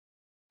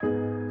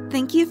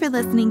Thank you for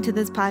listening to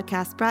this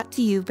podcast brought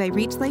to you by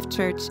Reach Life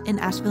Church in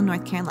Asheville,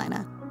 North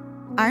Carolina.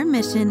 Our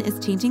mission is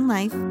changing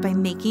life by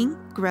making,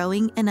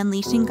 growing, and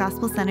unleashing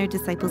gospel-centered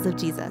disciples of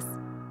Jesus.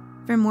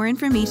 For more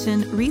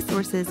information,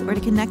 resources, or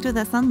to connect with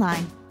us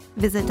online,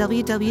 visit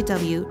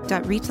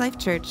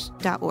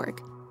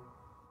www.reachlifechurch.org.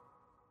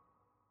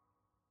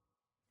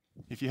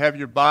 If you have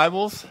your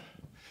Bibles,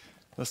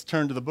 let's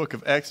turn to the book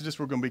of Exodus.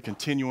 We're going to be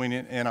continuing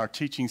in our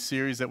teaching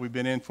series that we've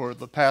been in for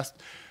the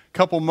past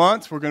couple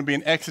months. We're going to be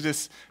in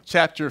Exodus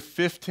chapter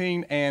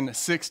 15 and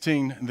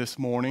 16 this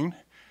morning.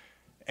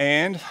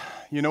 And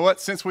you know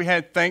what? Since we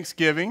had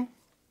Thanksgiving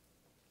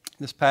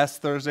this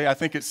past Thursday, I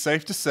think it's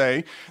safe to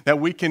say that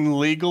we can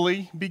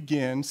legally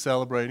begin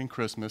celebrating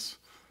Christmas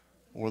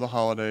or the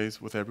holidays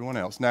with everyone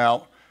else.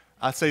 Now,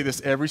 I say this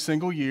every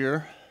single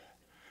year,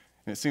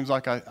 and it seems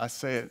like I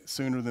say it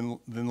sooner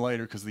than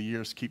later because the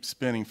years keep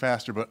spinning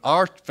faster, but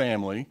our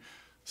family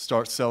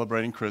starts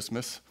celebrating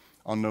Christmas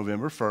on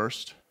November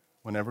 1st,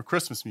 whenever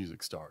Christmas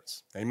music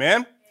starts. Amen?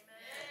 Amen?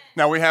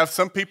 Now, we have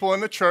some people in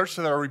the church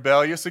that are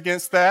rebellious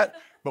against that,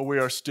 but we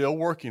are still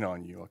working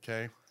on you,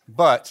 okay?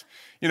 But,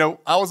 you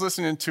know, I was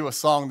listening to a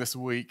song this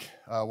week,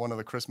 one of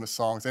the Christmas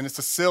songs, and it's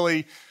a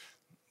silly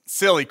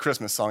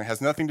Christmas song. It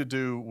has nothing to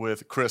do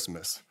with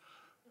Christmas,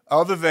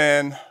 other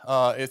than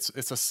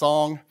it's a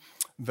song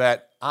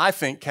that I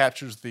think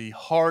captures the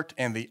heart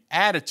and the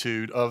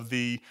attitude of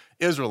the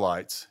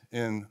Israelites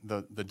in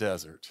the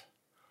desert.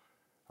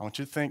 I want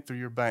you to think through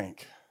your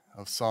bank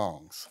of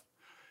songs.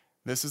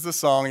 This is the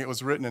song. It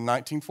was written in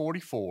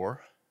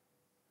 1944.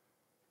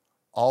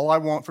 All I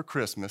want for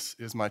Christmas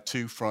is my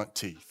two front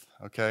teeth,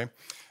 okay?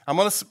 I'm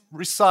going to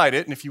recite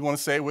it, and if you want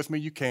to say it with me,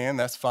 you can.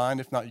 That's fine.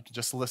 If not, you can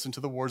just listen to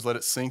the words, let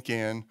it sink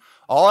in.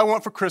 All I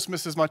want for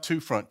Christmas is my two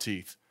front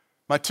teeth.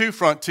 My two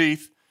front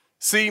teeth.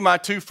 C, my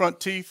two front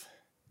teeth.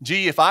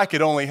 G, if I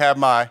could only have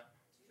my,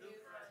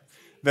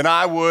 then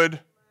I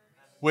would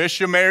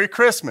wish you Merry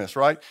Christmas,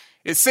 right?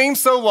 It seems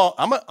so long.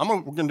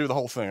 We're going to do the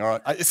whole thing, all right?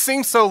 It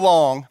seems so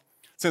long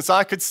since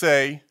I could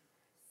say,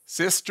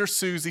 Sister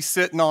Susie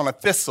sitting on a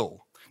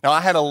thistle. Now, I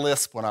had a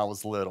lisp when I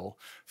was little,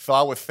 so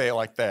I would say it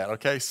like that,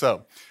 okay?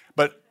 So,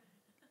 but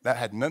that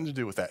had nothing to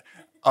do with that.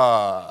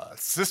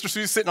 Sister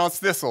Susie sitting on a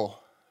thistle.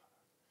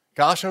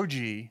 Gosh, oh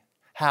gee,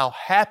 how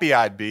happy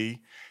I'd be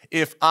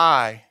if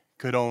I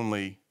could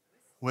only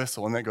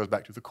whistle. And that goes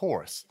back to the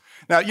chorus.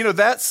 Now, you know,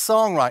 that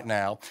song right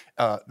now,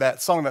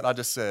 that song that I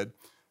just said,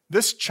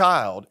 this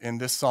child in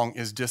this song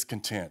is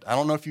discontent. I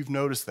don't know if you've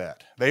noticed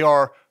that. They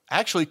are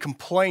actually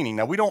complaining.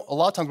 Now, a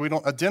lot of times we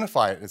don't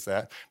identify it as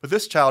that, but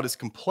this child is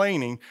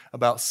complaining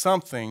about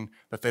something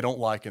that they don't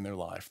like in their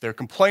life. They're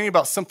complaining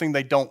about something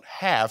they don't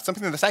have,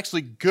 something that's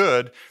actually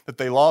good, that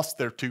they lost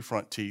their two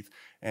front teeth,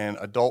 and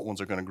adult ones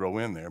are going to grow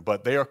in there.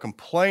 But they are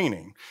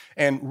complaining.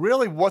 And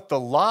really what the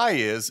lie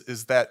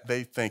is that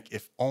they think,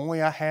 if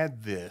only I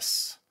had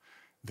this,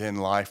 then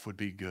life would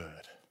be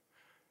good.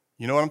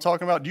 You know what I'm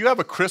talking about? Do you have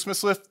a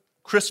Christmas list?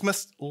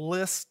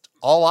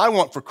 All I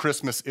want for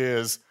Christmas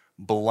is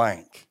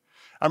blank.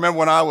 I remember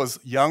when I was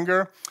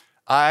younger,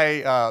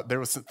 there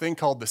was a thing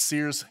called the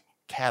Sears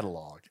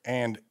catalog.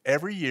 And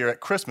every year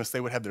at Christmas,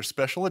 they would have their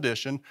special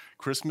edition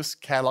Christmas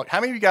catalog. How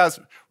many of you guys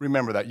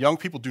remember that? Young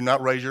people, do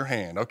not raise your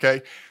hand,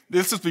 okay?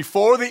 This is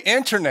before the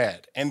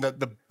internet. And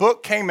the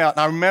book came out,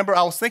 and I remember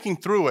I was thinking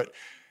through it,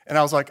 and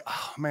I was like,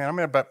 oh, man, I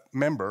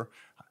remember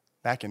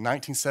back in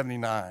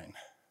 1979,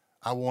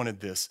 I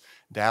wanted this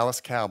Dallas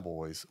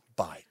Cowboys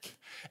bike.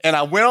 And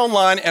I went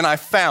online and I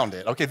found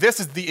it. Okay, this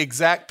was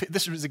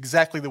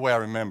exactly the way I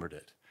remembered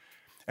it.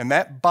 And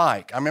that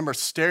bike, I remember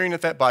staring at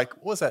that bike.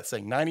 What was that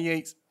saying?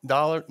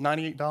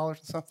 $98 or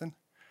something?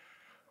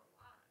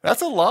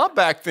 That's a lot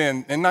back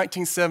then in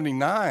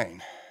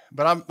 1979.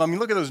 But I mean,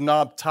 look at those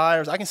knob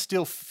tires. I can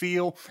still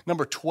feel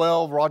number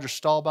 12, Roger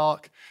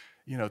Staubach,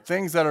 you know,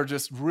 things that are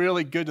just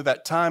really good to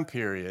that time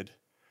period.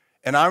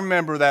 And I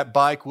remember that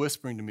bike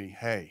whispering to me,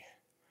 hey,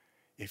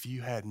 if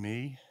you had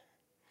me,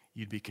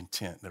 you'd be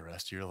content the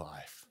rest of your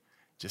life.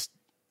 Just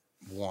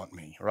want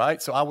me,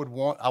 right? So I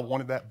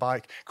wanted that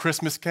bike.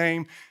 Christmas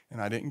came,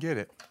 and I didn't get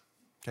it.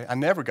 Okay, I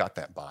never got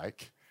that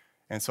bike,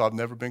 and so I've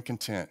never been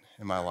content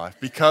in my life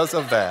because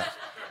of that.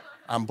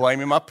 I'm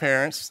blaming my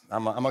parents.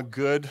 I'm a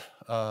good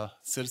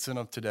citizen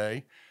of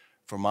today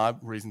for my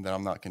reason that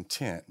I'm not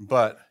content.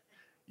 But,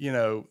 you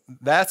know,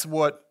 that's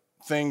what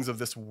things of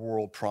this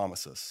world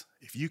promise us.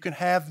 If you can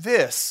have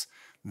this,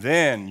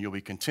 then you'll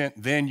be content.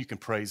 Then you can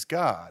praise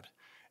God.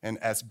 And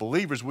as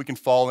believers, we can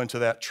fall into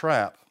that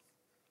trap.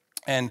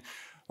 And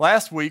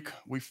last week,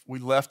 we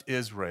left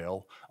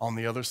Israel on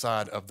the other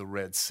side of the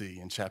Red Sea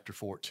in chapter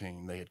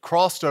 14. They had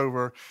crossed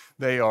over.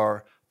 They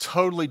are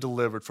totally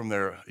delivered from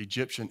their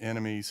Egyptian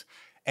enemies.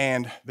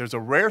 And there's a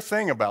rare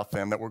thing about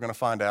them that we're going to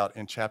find out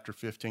in chapter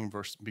 15,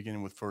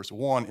 beginning with verse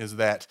 1, is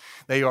that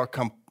they are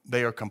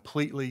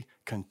completely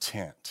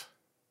content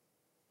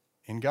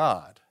in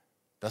God.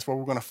 That's where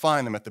we're going to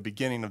find them at the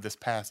beginning of this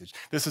passage.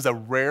 This is a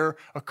rare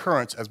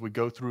occurrence as we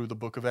go through the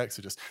book of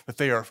Exodus, that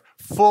they are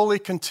fully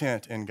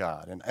content in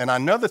God. And I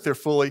know that they're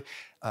fully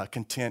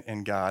content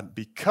in God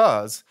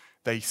because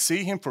They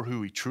see him for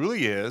who he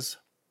truly is,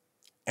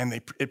 and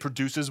it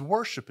produces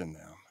worship in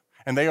them.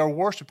 And they are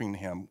worshiping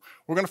him.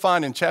 We're going to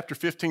find in chapter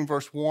 15,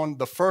 verse 1,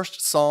 the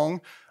first song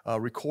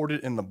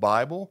recorded in the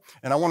Bible.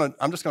 And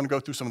I'm just going to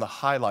go through some of the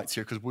highlights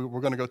here because we're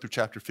going to go through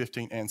chapter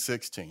 15 and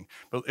 16.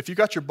 But if you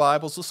got your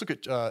Bibles, let's look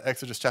at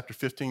Exodus chapter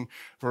 15,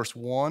 verse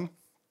 1.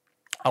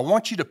 I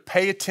want you to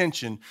pay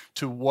attention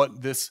to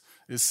what this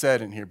is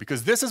said in here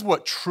because this is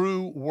what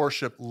true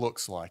worship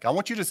looks like. I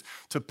want you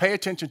to pay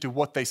attention to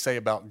what they say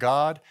about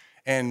God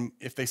and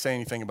if they say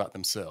anything about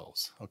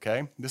themselves,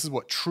 okay? This is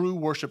what true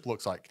worship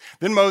looks like.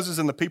 Then Moses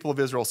and the people of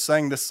Israel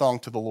sang this song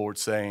to the Lord,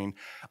 saying,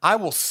 I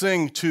will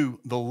sing to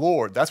the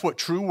Lord. That's what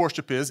true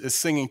worship is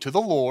singing to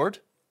the Lord.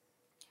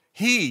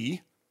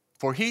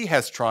 For he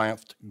has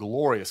triumphed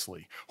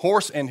gloriously.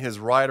 Horse and his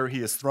rider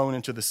he has thrown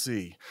into the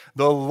sea.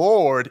 The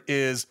Lord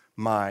is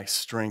my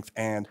strength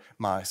and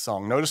my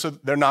song. Notice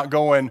that they're not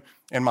going,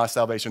 in my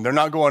salvation. They're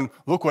not going,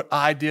 look what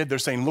I did. They're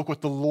saying, look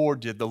what the Lord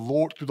did,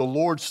 through the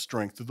Lord's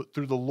strength,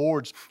 through the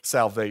Lord's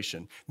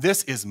salvation.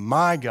 This is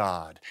my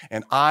God,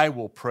 and I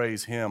will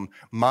praise him,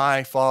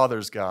 my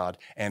Father's God,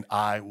 and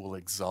I will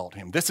exalt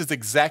him. This is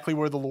exactly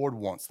where the Lord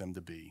wants them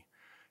to be.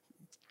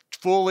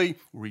 Fully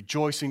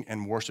rejoicing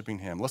and worshiping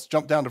him. Let's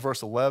jump down to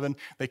verse 11.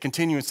 They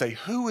continue and say,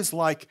 who is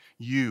like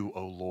you,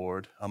 O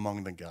Lord,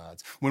 among the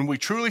gods? When we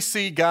truly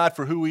see God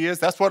for who he is,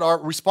 that's what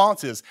our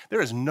response is.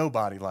 There is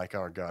nobody like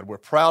our God. We're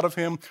proud of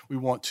him. We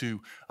want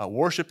to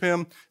worship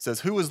him. It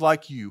says, who is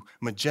like you,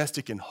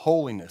 majestic in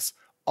holiness,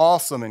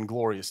 awesome in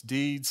glorious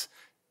deeds,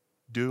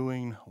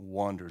 doing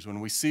wonders. When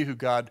we see who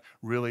God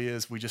really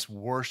is, we just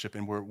worship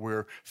and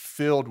we're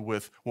filled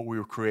with what we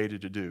were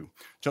created to do.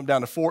 Jump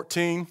down to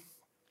 14.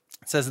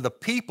 It says that the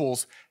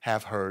peoples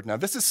have heard. Now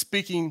this is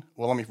speaking,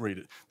 well, let me read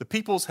it. The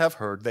peoples have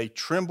heard, they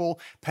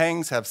tremble,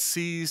 pangs have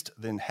seized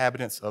the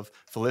inhabitants of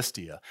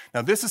Philistia.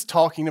 Now this is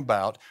talking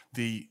about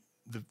the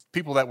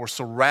people that were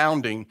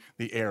surrounding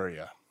the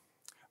area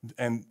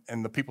and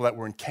the people that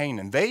were in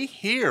Canaan. They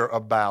hear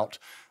about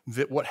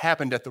what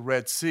happened at the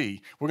Red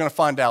Sea. We're going to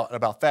find out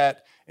about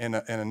that in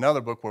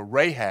another book where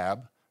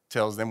Rahab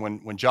tells them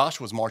when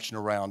Joshua was marching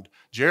around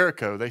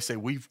Jericho, they say,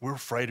 we're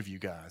afraid of you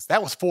guys.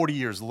 That was 40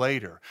 years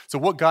later. So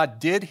what God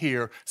did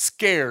here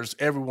scares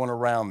everyone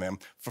around them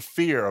for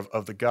fear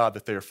of the God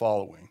that they're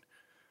following.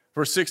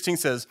 Verse 16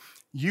 says,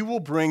 you will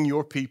bring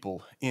your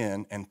people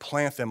in and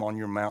plant them on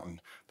your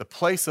mountain, the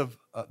place,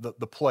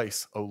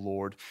 O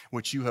Lord,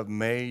 which you have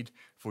made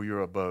for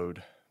your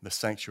abode, the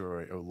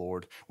sanctuary, O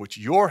Lord, which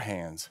your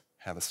hands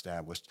have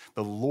established.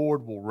 The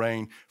Lord will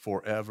reign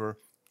forever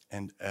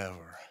and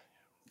ever.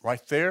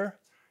 Right there,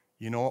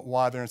 you know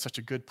why they're in such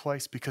a good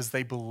place? Because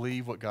they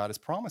believe what God has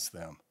promised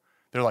them.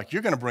 They're like,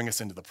 you're going to bring us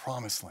into the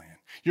promised land.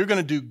 You're going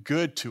to do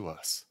good to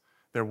us.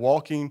 They're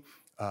walking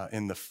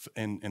in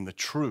the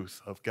truth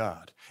of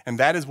God. And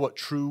that is what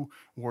true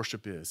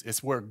worship is.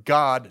 It's where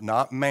God,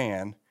 not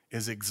man,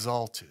 is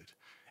exalted.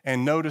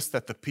 And notice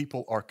that the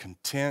people are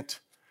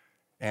content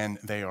and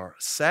they are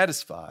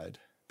satisfied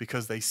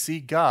because they see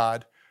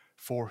God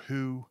for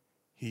who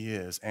he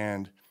is.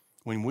 And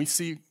when we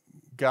see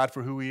God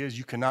for who he is,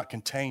 you cannot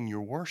contain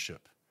your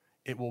worship.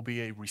 It will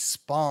be a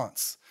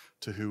response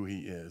to who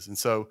he is. And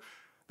so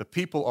the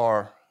people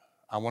are,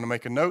 I want to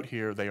make a note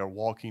here, they are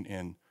walking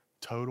in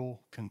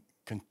total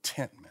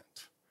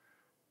contentment.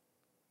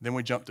 Then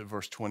we jump to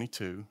verse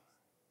 22.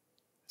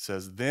 It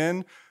says,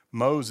 then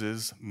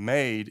Moses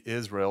made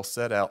Israel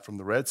set out from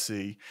the Red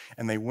Sea,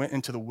 and they went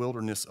into the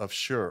wilderness of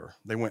Shur.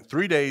 They went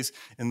 3 days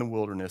in the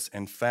wilderness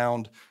and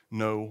found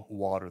no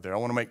water there. I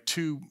want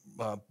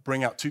to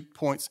bring out 2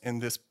 points in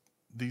this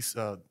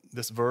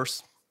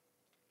verse.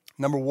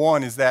 Number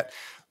one is that,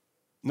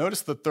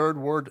 notice the third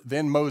word,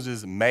 then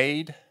Moses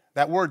made.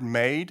 That word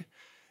made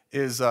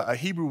is a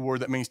Hebrew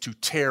word that means to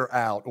tear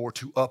out or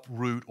to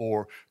uproot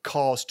or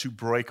cause to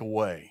break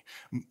away.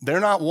 They're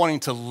not wanting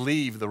to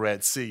leave the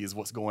Red Sea is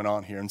what's going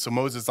on here. And so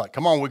Moses is like,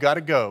 come on, we got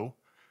to go.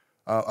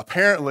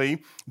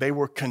 Apparently, they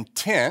were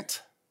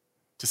content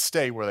to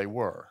stay where they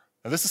were.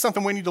 Now, this is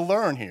something we need to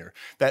learn here,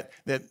 that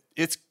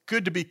it's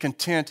good to be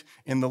content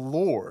in the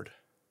Lord,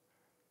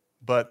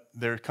 but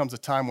there comes a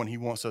time when he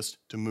wants us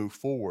to move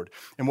forward.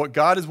 And what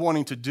God is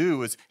wanting to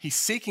do is he's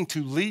seeking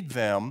to lead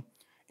them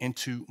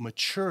into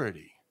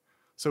maturity.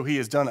 So he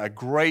has done a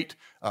great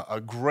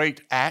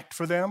act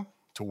for them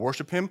to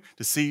worship him,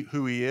 to see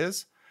who he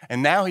is.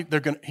 And now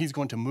he's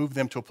going to move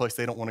them to a place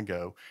they don't want to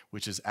go,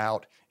 which is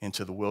out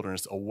into the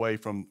wilderness, away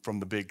from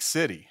the big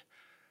city.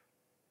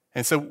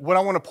 And so what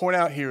I want to point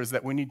out here is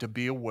that we need to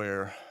be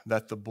aware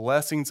that the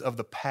blessings of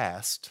the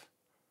past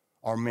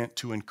are meant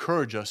to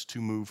encourage us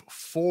to move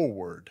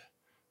forward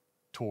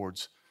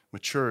towards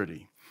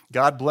maturity.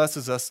 God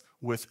blesses us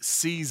with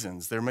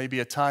seasons. There may be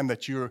a time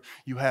that you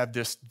have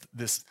this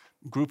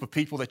group of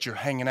people that you're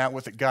hanging out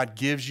with that God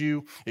gives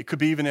you. It could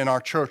be even in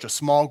our church, a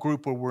small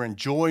group where we're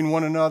enjoying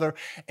one another,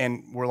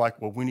 and we're like,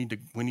 well, we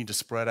need to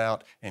spread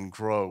out and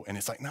grow. And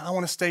it's like, no, I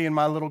want to stay in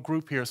my little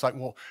group here. It's like,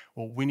 well,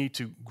 we need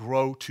to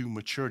grow to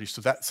maturity.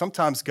 So that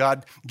sometimes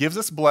God gives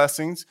us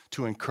blessings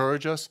to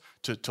encourage us,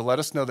 to let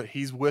us know that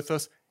he's with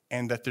us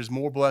and that there's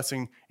more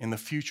blessing in the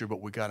future,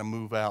 but we got to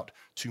move out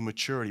to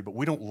maturity. But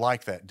we don't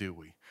like that, do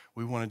we?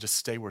 We want to just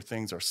stay where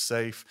things are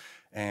safe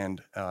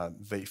and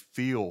they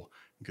feel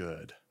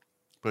good.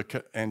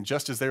 And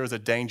just as there is a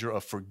danger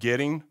of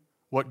forgetting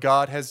what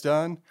God has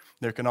done,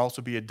 there can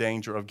also be a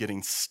danger of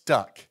getting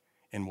stuck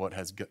in what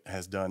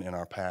has done in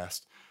our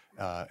past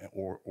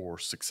or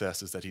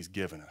successes that he's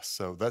given us.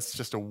 So that's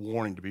just a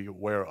warning to be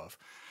aware of.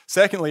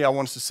 Secondly, I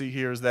want us to see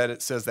here is that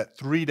it says that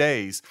 3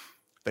 days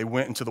they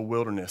went into the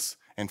wilderness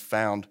and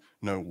found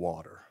no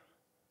water.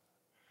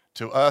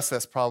 To us,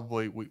 that's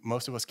probably,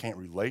 most of us can't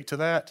relate to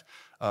that,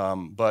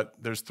 but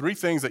there's 3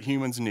 things that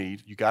humans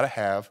need. You got to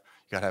have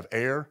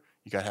air,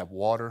 you got to have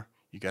water,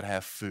 you got to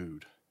have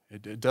food.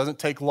 It doesn't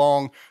take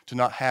long to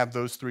not have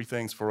those 3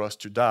 things for us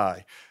to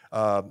die.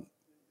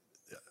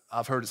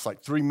 I've heard it's like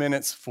 3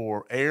 minutes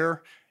for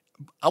air.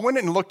 I went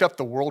in and looked up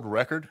the world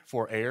record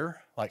for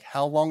air, like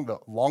how long the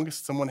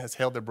longest someone has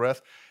held their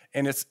breath,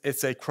 and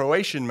it's a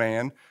Croatian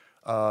man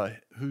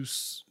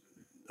who's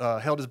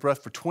held his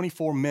breath for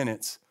 24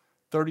 minutes,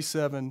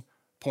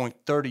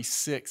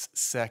 37.36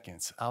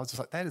 seconds. I was just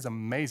like, that is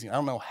amazing. I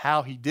don't know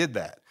how he did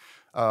that.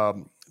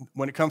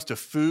 When it comes to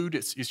food,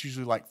 it's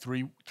usually like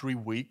three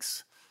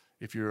weeks.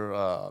 If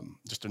you're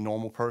just a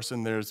normal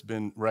person, there's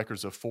been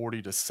records of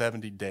 40 to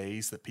 70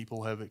 days that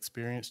people have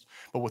experienced.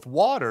 But with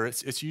water,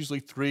 it's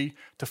usually 3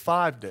 to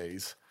 5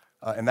 days.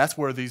 And that's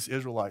where these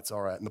Israelites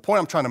are at. And the point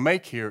I'm trying to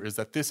make here is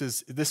that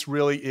this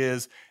really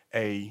is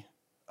a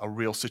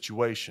real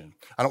situation.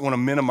 I don't want to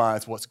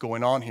minimize what's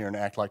going on here and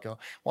act like,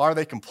 why are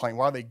they complaining?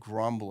 Why are they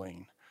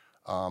grumbling?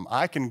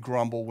 I can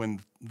grumble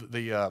when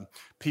the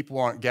people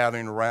aren't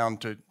gathering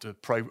around to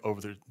pray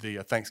over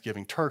the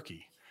Thanksgiving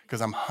turkey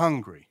because I'm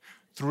hungry.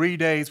 3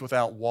 days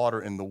without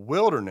water in the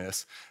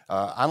wilderness.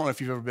 I don't know if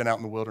you've ever been out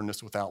in the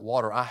wilderness without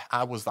water.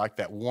 I was like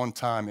that one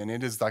time, and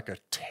it is like a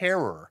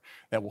terror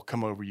that will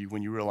come over you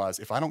when you realize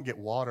if I don't get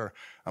water,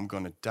 I'm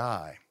going to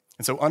die.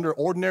 And so under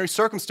ordinary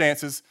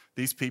circumstances,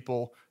 these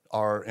people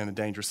are in a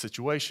dangerous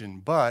situation.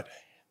 But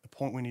the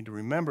point we need to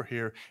remember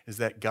here is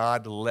that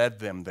God led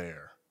them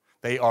there.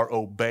 They are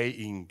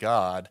obeying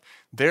God.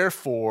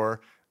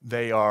 Therefore,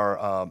 they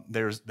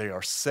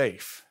are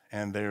safe,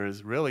 and there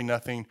is really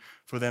nothing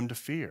for them to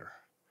fear.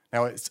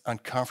 Now, it's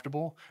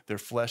uncomfortable. Their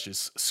flesh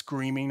is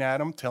screaming at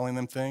them, telling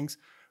them things,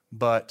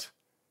 but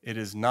it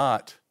is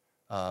not,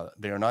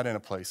 they are not in a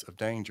place of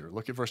danger.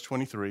 Look at verse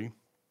 23. It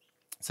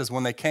says,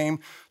 when they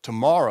came to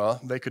Marah,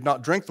 they could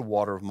not drink the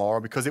water of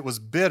Marah because it was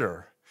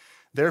bitter.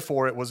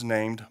 Therefore, it was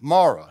named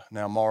Marah.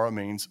 Now, Marah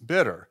means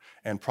bitter.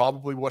 And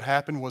probably what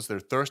happened was they're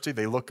thirsty.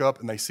 They look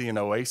up and they see an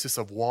oasis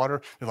of water.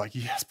 They're like,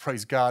 yes,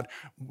 praise God,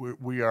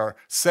 we are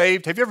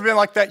saved. Have you ever been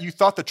like that? You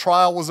thought the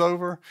trial was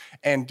over?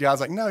 And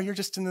God's like, no, you're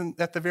just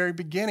at the very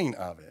beginning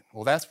of it.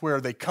 Well, that's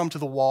where they come to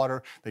the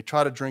water. They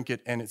try to drink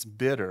it, and it's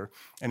bitter.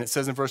 And it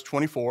says in verse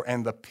 24,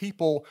 and the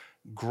people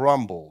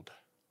grumbled.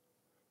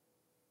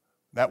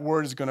 That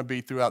word is going to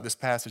be throughout this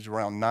passage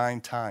around 9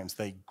 times.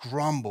 They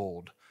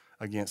grumbled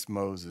against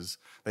Moses.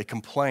 They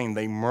complained,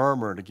 they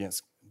murmured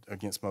against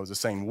Moses,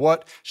 saying,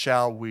 what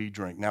shall we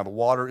drink? Now the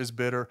water is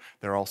bitter.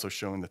 They're also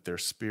showing that their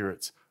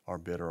spirits are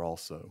bitter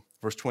also.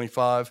 Verse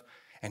 25,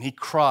 and he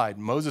cried.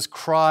 Moses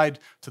cried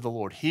to the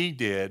Lord. He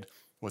did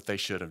what they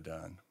should have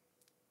done.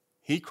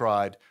 He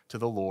cried to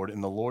the Lord,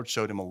 and the Lord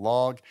showed him a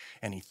log,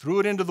 and he threw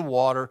it into the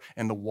water,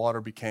 and the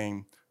water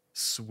became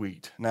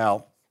sweet.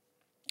 Now,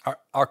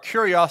 our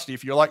curiosity,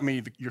 if you're like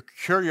me, your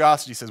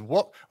curiosity says, I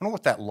wonder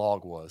what that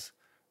log was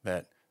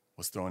that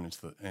was thrown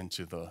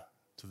into the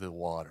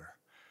water.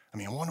 I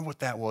mean, I wonder what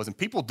that was. And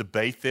people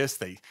debate this.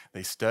 They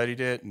studied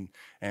it,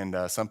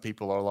 and some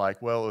people are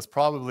like, well, it's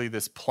probably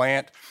this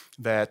plant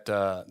that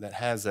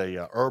has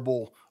a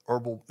herbal.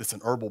 It's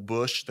an herbal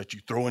bush that you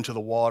throw into the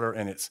water,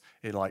 and it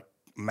like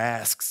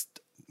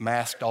masked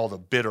all the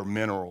bitter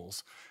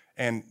minerals.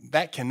 And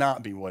that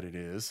cannot be what it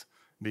is,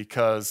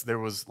 because there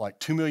was like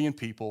 2 million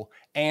people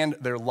and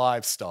their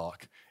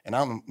livestock. And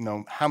I don't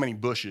know how many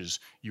bushes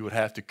you would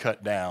have to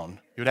cut down.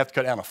 You would have to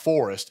cut down a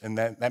forest, and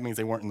that means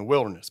they weren't in the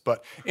wilderness.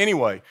 But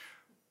anyway,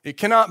 it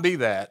cannot be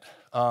that.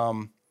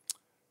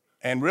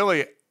 And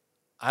really,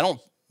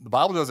 the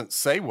Bible doesn't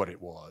say what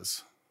it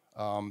was.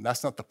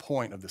 That's not the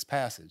point of this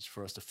passage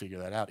for us to figure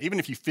that out. Even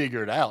if you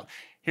figure it out,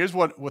 here's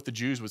what the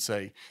Jews would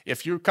say.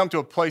 If you come to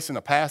a place in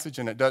a passage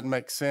and it doesn't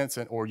make sense,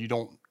 or you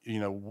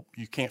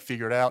can't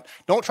figure it out,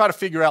 don't try to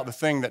figure out the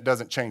thing that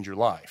doesn't change your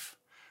life.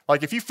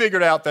 Like if you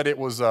figured out that it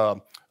was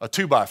a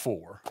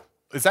 2x4,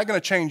 is that going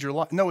to change your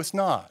life? No, it's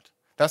not.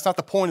 That's not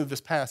the point of this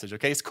passage,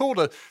 okay? It's cool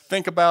to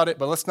think about it,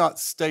 but let's not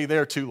stay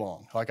there too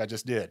long like I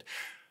just did.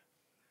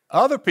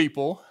 Other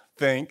people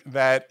think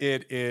that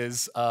it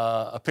is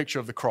a picture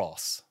of the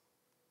cross.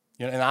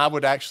 And I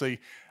would actually,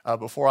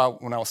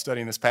 when I was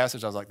studying this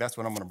passage, I was like, that's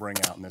what I'm going to bring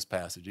out in this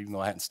passage, even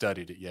though I hadn't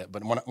studied it yet.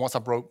 But once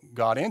I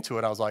got into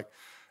it, I was like,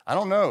 I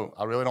don't know.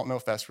 I really don't know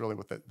if that's really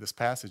what this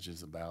passage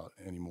is about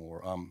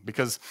anymore.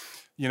 Because,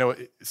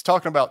 it's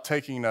talking about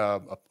taking a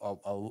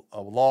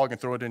log and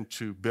throw it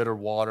into bitter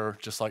water,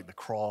 just like the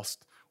cross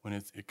when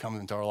it comes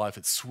into our life,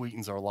 it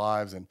sweetens our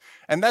lives.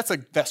 And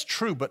that's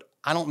true, but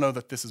I don't know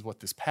that this is what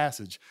this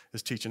passage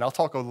is teaching. I'll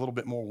talk a little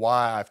bit more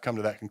why I've come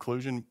to that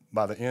conclusion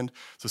by the end,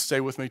 so stay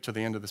with me to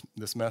the end of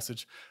this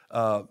message.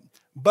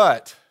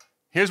 But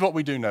here's what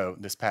we do know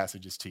this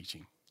passage is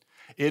teaching.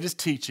 It is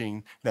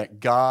teaching that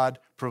God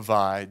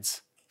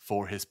provides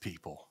for his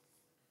people.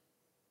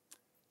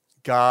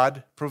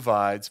 God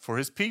provides for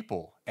his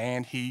people,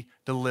 and he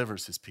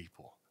delivers his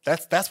people.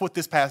 That's what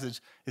this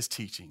passage is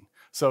teaching.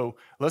 So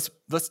let's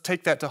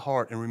take that to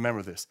heart and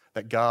remember this,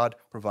 that God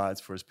provides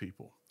for his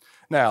people.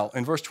 Now,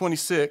 in verse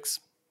 26,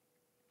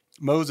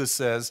 Moses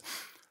says,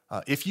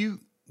 if you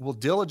will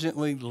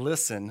diligently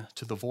listen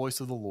to the voice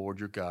of the Lord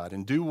your God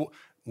and do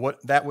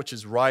that which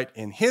is right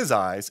in his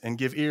eyes and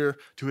give ear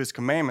to his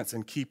commandments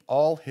and keep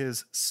all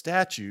his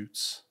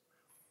statutes,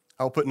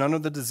 I will put none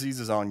of the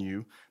diseases on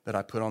you that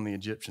I put on the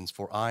Egyptians,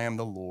 for I am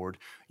the Lord,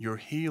 your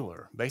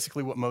healer.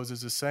 Basically what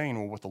Moses is saying,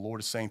 or what the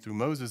Lord is saying through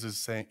Moses,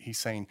 is he's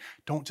saying,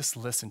 don't just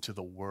listen to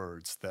the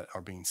words that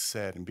are being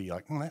said and be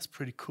like, that's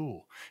pretty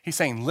cool. He's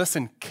saying,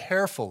 listen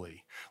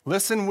carefully.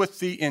 Listen with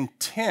the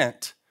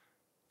intent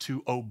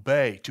to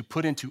obey, to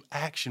put into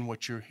action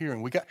what you're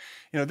hearing.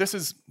 This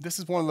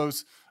is one of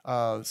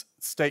those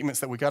statements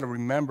that we got to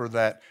remember,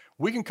 that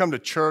we can come to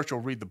church or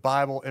read the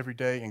Bible every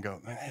day and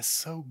go, man, that's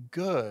so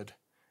good,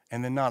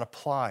 and then not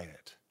apply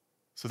it.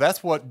 So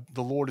that's what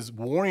the Lord is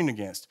warning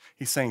against.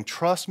 He's saying,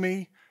 trust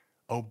me,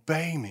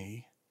 obey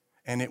me,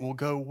 and it will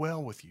go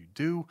well with you.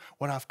 Do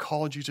what I've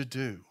called you to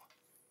do.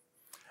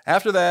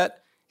 After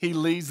that, he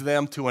leads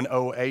them to an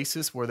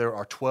oasis where there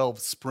are 12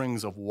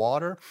 springs of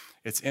water.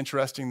 It's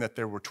interesting that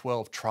there were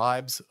 12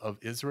 tribes of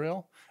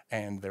Israel,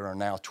 and there are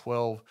now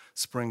 12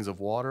 springs of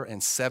water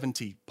and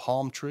 70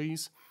 palm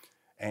trees,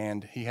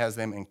 and he has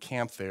them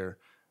encamped there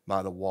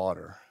by the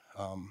water.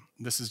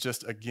 This is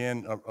just,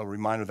 again, a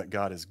reminder that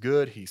God is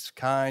good, he's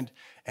kind,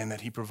 and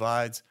that he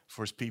provides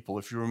for his people.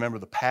 If you remember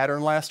the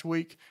pattern last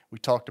week, we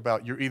talked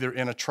about you're either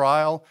in a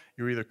trial,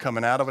 you're either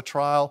coming out of a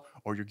trial,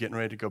 or you're getting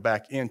ready to go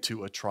back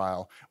into a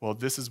trial. Well,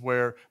 this is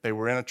where they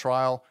were in a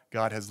trial.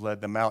 God has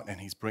led them out, and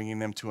he's bringing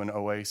them to an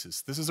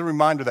oasis. This is a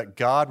reminder that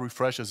God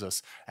refreshes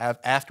us.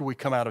 After we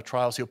come out of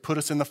trials, he'll put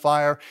us in the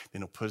fire,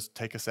 then he'll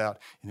take us out,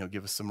 and he'll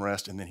give us some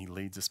rest, and then he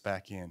leads us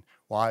back in.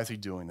 Why is he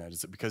doing that?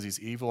 Is it because he's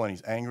evil and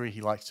he's angry,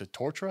 he likes to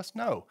torture us?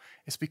 No,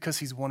 it's because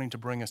he's wanting to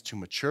bring us to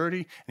maturity,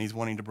 and he's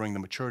wanting to bring the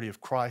maturity of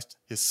Christ,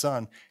 his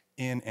son,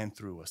 in and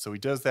through us. So he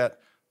does that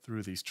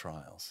through these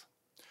trials.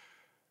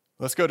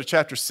 Let's go to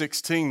chapter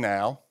 16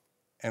 now,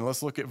 and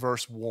let's look at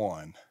verse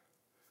 1.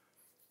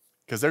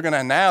 Because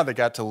they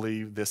got to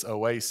leave this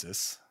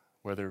oasis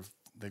where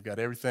they've got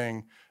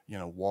everything,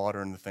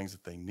 water and the things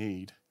that they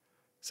need. It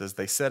says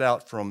they set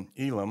out from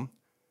Elim,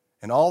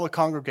 and all the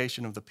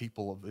congregation of the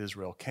people of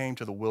Israel came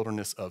to the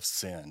wilderness of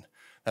Sin.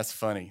 That's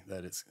funny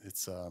that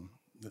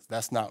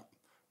that's not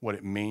what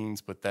it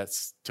means, but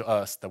that's to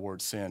us the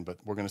word sin. But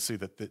we're going to see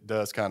that it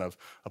does kind of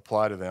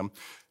apply to them.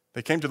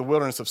 They came to the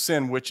wilderness of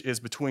Sin, which is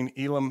between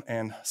Elim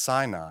and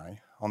Sinai,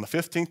 on the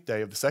 15th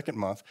day of the second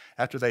month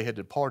after they had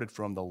departed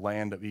from the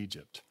land of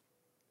Egypt.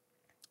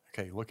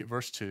 Okay, look at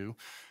verse 2.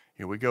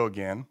 Here we go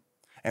again.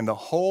 And the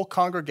whole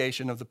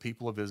congregation of the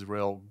people of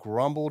Israel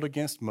grumbled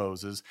against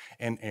Moses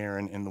and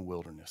Aaron in the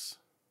wilderness.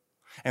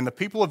 And the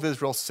people of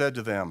Israel said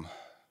to them,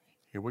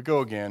 here we go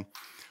again,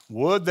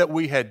 would that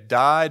we had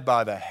died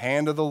by the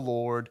hand of the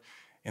Lord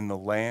in the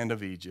land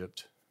of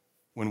Egypt,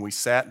 when we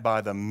sat by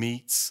the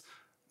meat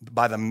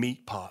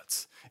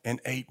pots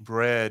and ate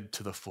bread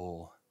to the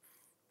full.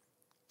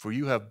 For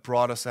you have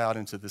brought us out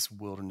into this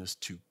wilderness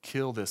to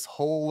kill this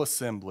whole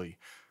assembly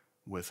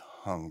with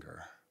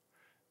hunger.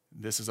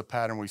 This is a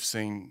pattern we've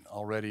seen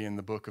already in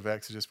the book of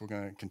Exodus. We're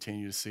going to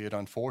continue to see it,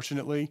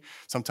 unfortunately.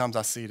 Sometimes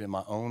I see it in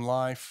my own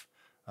life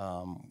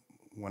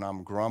when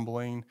I'm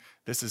grumbling.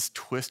 This is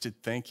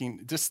twisted thinking.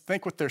 Just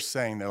think what they're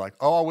saying. They're like,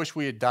 I wish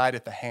we had died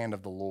at the hand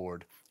of the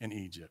Lord in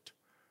Egypt.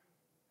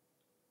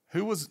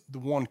 Who was the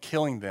one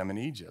killing them in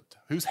Egypt?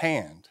 Whose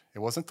hand? It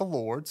wasn't the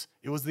Lord's.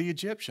 It was the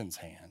Egyptians'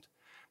 hand.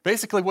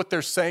 Basically what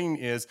they're saying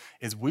is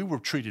we were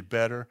treated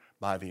better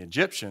by the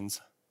Egyptians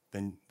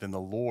than the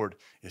Lord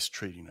is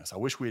treating us. I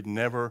wish we had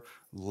never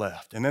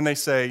left. And then they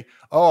say,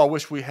 I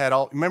wish we had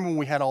remember when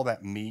we had all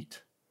that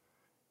meat?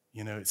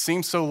 It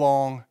seems so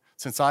long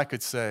since I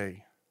could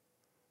say,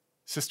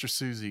 Sister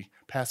Susie,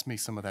 pass me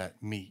some of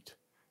that meat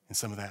and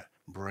some of that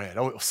bread.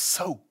 It was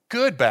so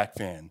good back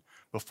then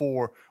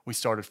before we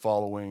started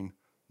following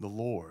the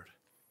Lord.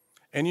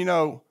 And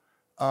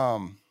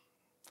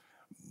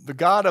the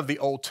God of the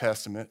Old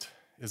Testament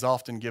is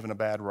often given a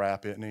bad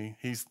rap, isn't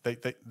he?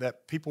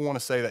 That people want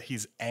to say that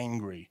he's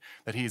angry,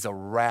 that he's a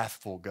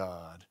wrathful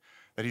God,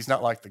 that he's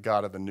not like the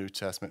God of the New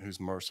Testament who's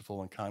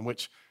merciful and kind,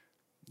 which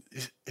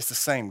is the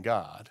same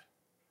God.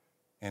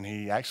 And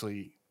he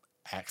actually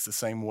acts the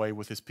same way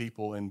with his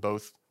people in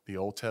both the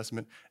Old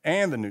Testament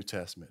and the New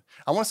Testament.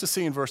 I want us to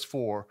see in verse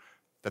 4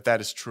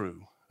 that is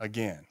true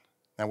again.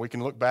 Now, we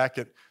can look back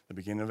at the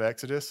beginning of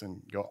Exodus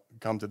and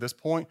come to this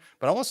point,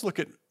 but I want us to look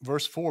at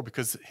verse 4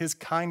 because his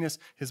kindness,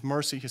 his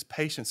mercy, his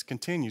patience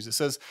continues. It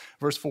says,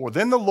 verse 4,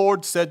 "Then the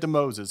Lord said to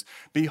Moses,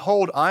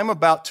 'Behold, I'm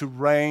about to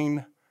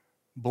rain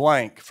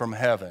blank from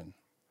heaven.'"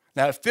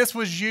 Now, if this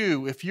was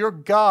you, if you're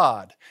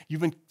God,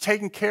 you've been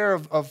taking care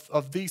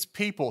of these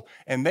people,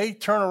 and they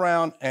turn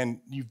around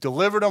and you've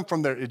delivered them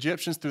from the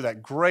Egyptians through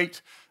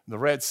the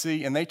Red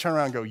Sea, and they turn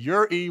around and go,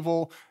 "You're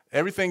evil.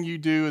 Everything you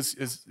do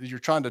is you're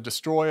trying to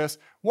destroy us."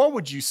 What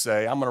would you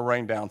say? "I'm going to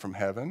rain down from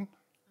heaven.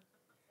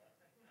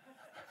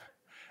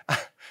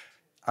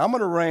 I'm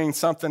going to rain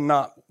something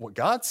not what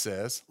God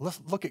says."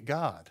 Let's look at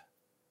God.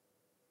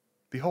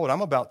 "Behold,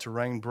 I'm about to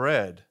rain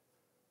bread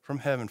from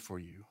heaven for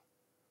you."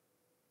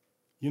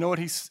 You know what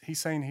he's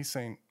saying? He's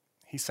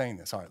saying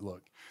this. All right,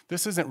 look,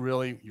 this isn't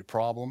really your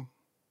problem,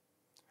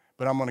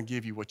 but I'm going to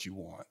give you what you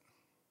want.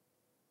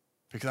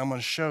 Because I'm going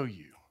to show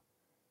you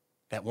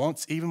that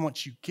even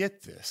once you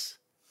get this,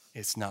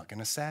 it's not going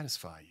to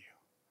satisfy you.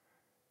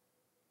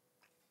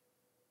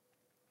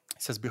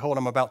 It says, "Behold,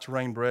 I'm about to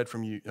rain bread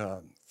from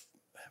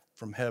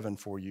heaven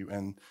for you,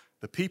 and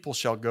the people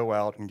shall go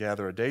out and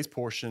gather a day's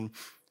portion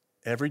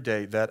every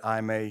day, that I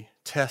may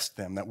test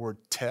them." That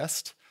word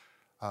test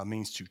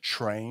means to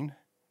train.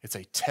 It's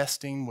a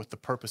testing with the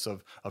purpose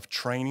of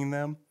training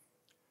them.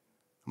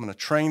 I'm going to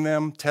train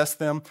them, test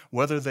them,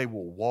 whether they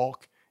will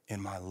walk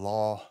in my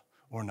law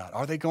or not.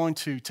 Are they going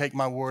to take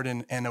my word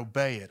and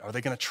obey it? Are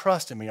they going to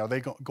trust in me? Are they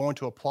going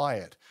to apply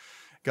it?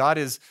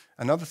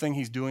 Another thing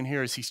he's doing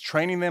here is he's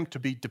training them to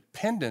be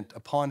dependent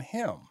upon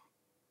him.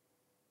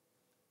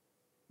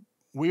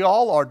 We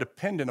all are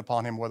dependent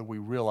upon him whether we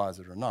realize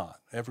it or not.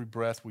 Every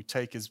breath we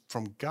take is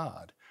from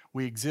God.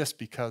 We exist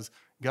because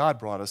God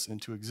brought us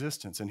into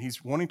existence, and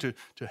he's wanting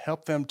to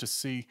help them to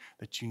see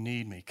that you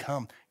need me.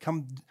 Come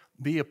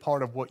be a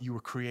part of what you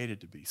were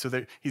created to be.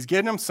 So he's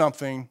giving them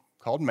something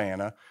called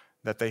manna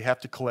that they have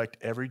to collect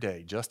every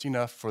day, just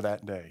enough for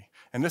that day.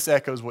 And this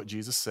echoes what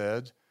Jesus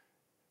said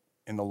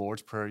in the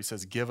Lord's Prayer. He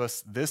says, "Give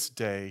us this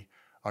day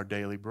our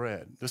daily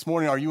bread." This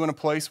morning, are you in a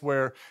place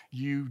where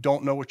you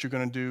don't know what you're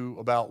going to do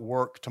about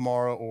work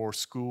tomorrow or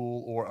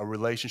school or a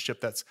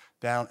relationship that's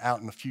out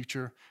in the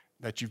future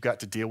that you've got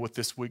to deal with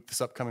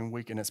this upcoming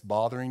week, and it's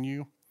bothering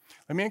you?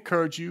 Let me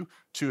encourage you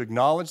to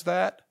acknowledge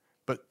that,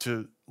 but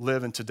to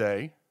live in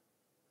today.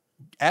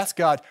 Ask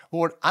God,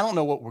 "Lord, I don't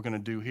know what we're going to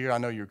do here. I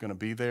know you're going to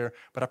be there,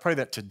 but I pray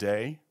that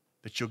today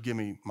that you'll give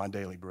me my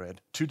daily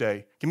bread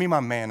today. Give me my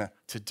manna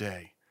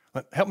today.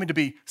 Help me to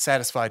be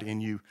satisfied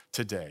in you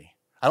today.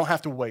 I don't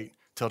have to wait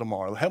till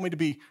tomorrow. Help me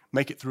to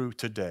make it through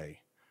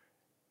today."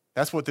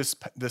 That's what this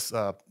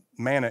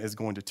manna is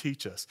going to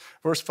teach us.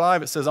 Verse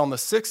 5, it says, "On the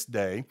 6th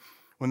day,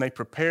 when they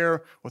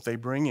prepare what they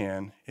bring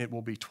in, it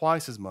will be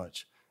twice as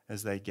much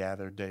as they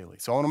gather daily."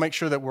 So I want to make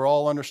sure that we're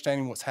all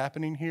understanding what's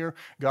happening here.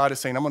 God is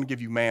saying, "I'm going to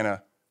give you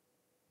manna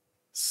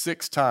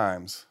 6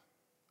 times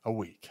a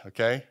week,"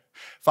 okay?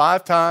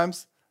 5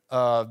 times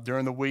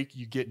during the week,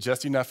 you get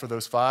just enough for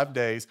those 5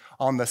 days.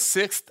 On the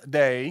 6th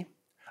day,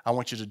 I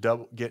want you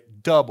to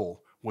get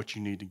double what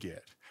you need to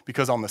get.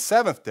 Because on the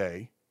 7th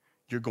day,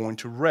 you're going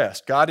to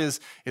rest. God is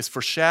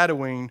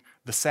foreshadowing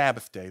the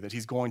Sabbath day that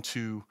he's going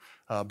to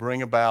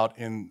bring about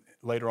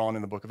later on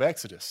in the book of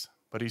Exodus.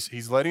 But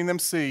he's letting them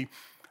see,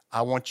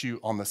 I want you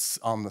on the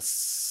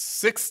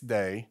 6th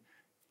day,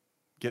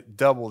 get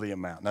double the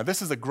amount. Now,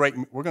 this is we're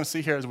going to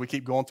see here as we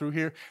keep going through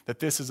here, that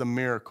this is a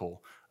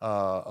miracle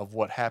of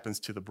what happens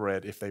to the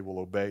bread if they will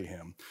obey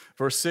him.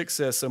 Verse 6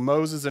 says, "So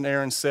Moses and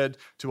Aaron said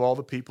to all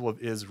the people of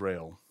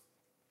Israel,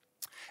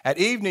 'At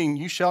evening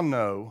you shall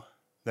know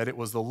that it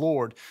was the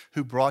Lord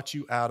who brought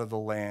you out of the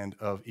land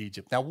of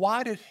Egypt.'" Now,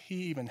 why did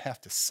he even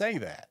have to say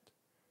that?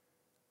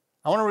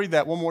 I want to read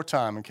that one more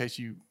time in case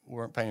you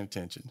weren't paying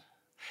attention.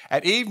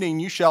 "At evening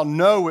you shall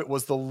know it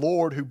was the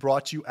Lord who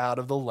brought you out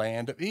of the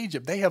land of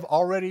Egypt." They have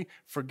already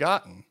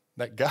forgotten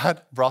that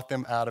God brought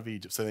them out of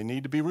Egypt. So they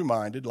need to be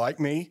reminded, like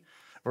me.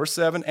 Verse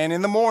 7, "And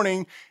in the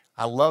morning,"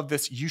 I love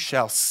this, "you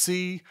shall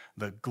see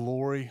the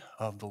glory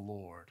of the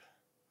Lord.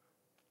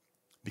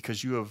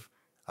 Because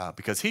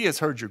he has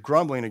heard your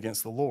grumbling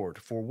against the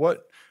Lord. For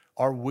what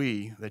are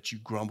we that you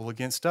grumble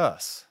against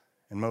us?"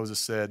 And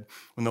Moses said,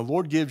 "When the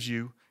Lord gives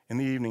you in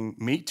the evening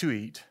meat to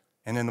eat,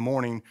 and in the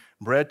morning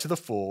bread to the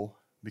full,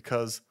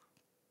 because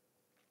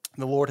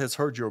the Lord has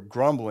heard your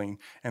grumbling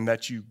and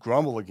that you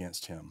grumble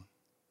against him.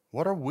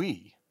 What are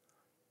we?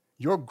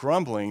 Your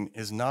grumbling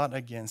is not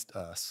against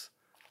us,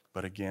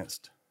 but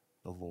against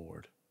the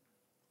Lord."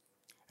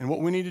 And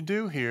what we need to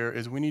do here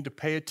is we need to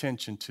pay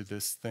attention to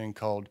this thing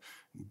called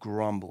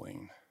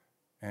grumbling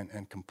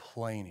and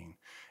complaining.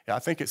 I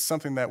think it's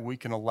something that we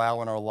can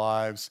allow in our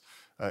lives.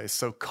 It's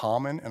so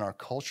common in our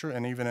culture,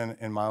 and even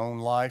in my own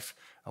life,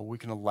 we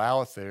can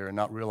allow it there and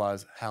not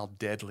realize how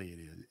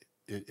deadly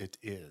it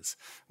is.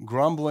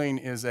 Grumbling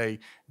is a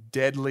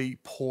deadly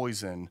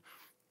poison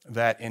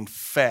that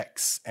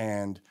infects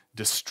and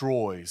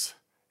destroys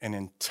an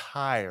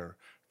entire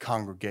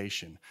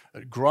congregation.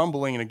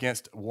 Grumbling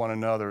against one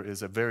another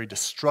is a very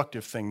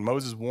destructive thing.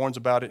 Moses warns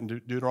about it in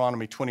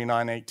Deuteronomy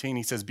 29:18.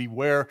 He says,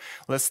 "Beware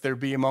lest there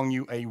be among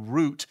you a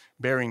root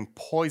bearing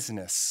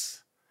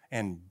poisonous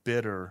and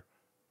bitter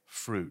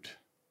fruit."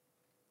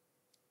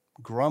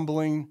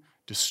 Grumbling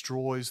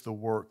destroys the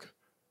work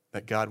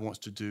that God wants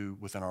to do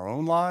within our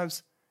own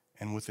lives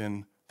and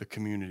within the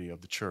community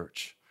of the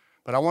church.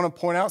 But I want to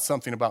point out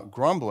something about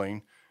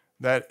grumbling,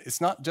 that it's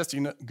not just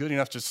good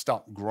enough to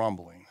stop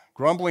grumbling.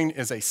 Grumbling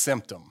is a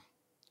symptom.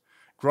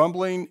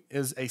 Grumbling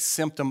is a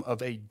symptom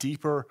of a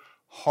deeper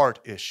heart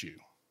issue.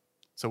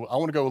 So I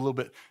want to go a little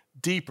bit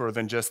deeper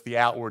than just the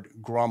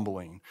outward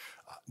grumbling.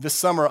 This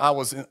summer, I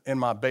was in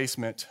my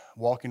basement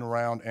walking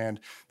around, and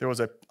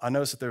I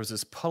noticed that there was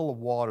this puddle of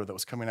water that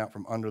was coming out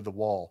from under the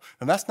wall.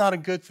 And that's not a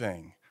good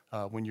thing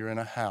when you're in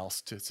a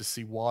house to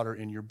see water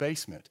in your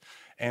basement.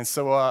 And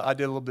so I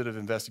did a little bit of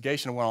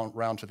investigation and went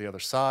around to the other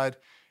side.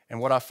 And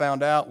what I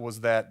found out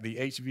was that the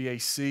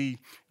HVAC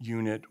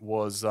unit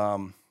was,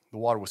 the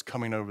water was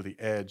coming over the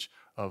edge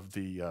of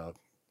the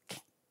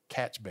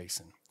catch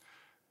basin.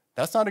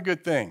 That's not a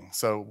good thing.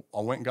 So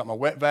I went and got my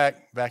wet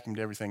vac, vacuumed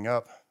everything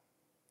up.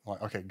 I'm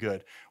like, okay,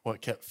 good. Well,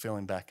 it kept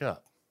filling back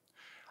up.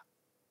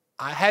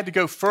 I had to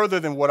go further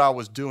than what I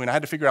was doing. I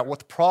had to figure out what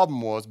the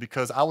problem was,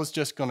 because I was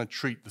just going to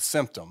treat the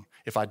symptom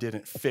if I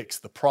didn't fix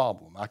the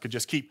problem. I could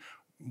just keep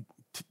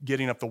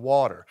getting up the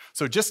water.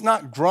 So just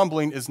not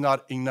grumbling is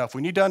not enough.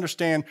 We need to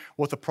understand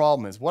what the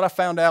problem is. What I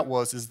found out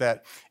is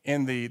that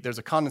there's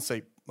a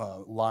condensate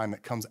line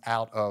that comes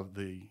out of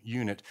the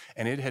unit,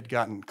 and it had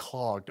gotten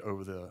clogged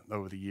over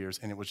the years,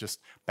 and it was just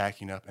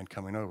backing up and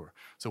coming over.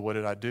 So what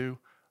did I do?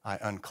 I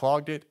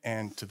unclogged it,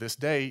 and to this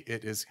day,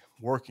 it is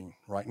working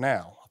right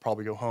now. I'll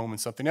probably go home and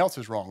something else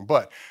is wrong.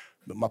 But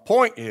my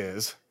point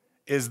is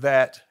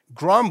that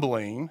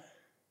grumbling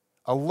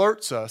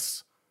alerts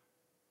us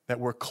that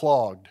we're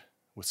clogged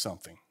with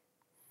something.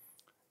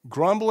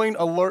 Grumbling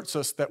alerts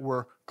us that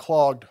we're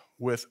clogged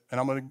with, and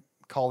I'm going to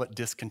call it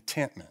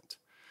discontentment.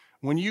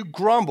 When you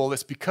grumble,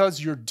 it's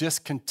because you're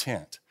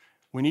discontent.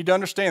 We need to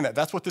understand that.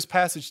 That's what this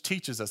passage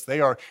teaches us.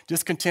 They are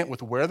discontent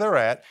with where they're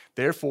at,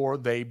 therefore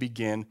they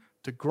begin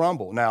to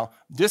grumble. Now,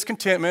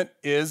 discontentment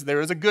there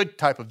is a good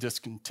type of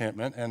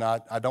discontentment, and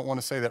I don't want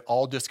to say that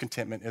all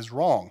discontentment is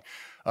wrong.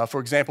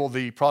 For example,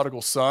 the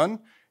prodigal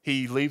son,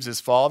 he leaves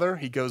his father,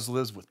 he goes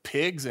lives with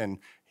pigs, and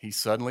he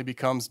suddenly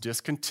becomes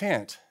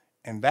discontent.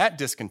 And that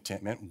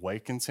discontentment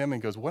wakens him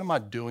and goes, what am I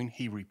doing?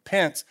 He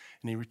repents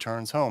and he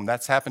returns home.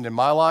 That's happened in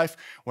my life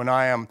when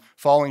I am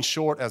falling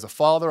short as a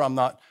father. I'm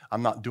not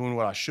doing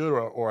what I should,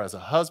 or as a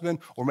husband,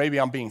 or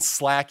maybe I'm being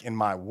slack in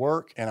my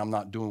work and I'm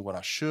not doing what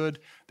I should.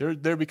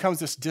 There becomes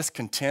this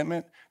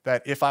discontentment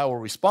that if I will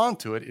respond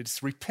to it,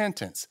 it's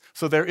repentance.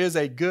 So there is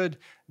a good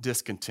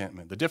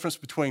discontentment. The difference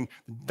between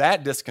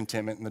that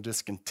discontentment and the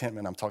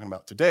discontentment I'm talking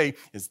about today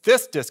is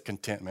this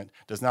discontentment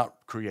does not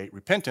create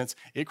repentance,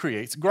 it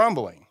creates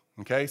grumbling.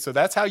 Okay, so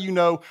that's how you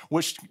know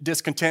which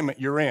discontentment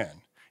you're in.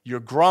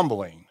 You're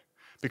grumbling.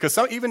 Because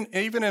even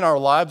in our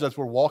lives as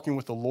we're walking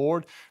with the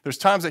Lord, there's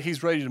times that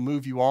he's ready to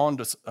move you on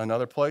to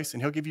another place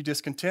and he'll give you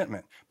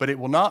discontentment, but it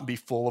will not be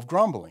full of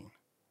grumbling.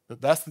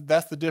 That's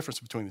the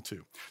difference between the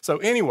two. So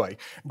anyway,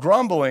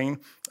 grumbling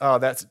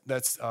that's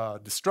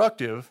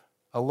destructive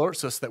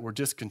alerts us that we're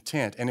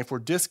discontent. And if we're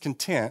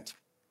discontent,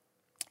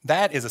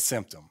 that is a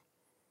symptom.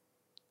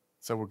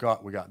 So we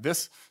got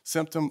this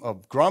symptom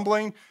of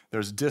grumbling.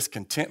 There's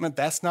discontentment.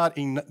 That's not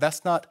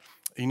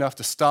enough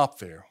to stop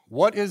there.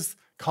 What is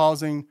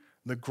causing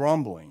the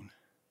grumbling?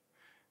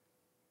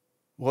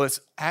 Well,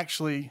 it's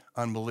actually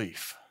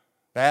unbelief.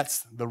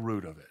 That's the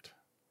root of it.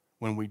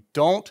 When we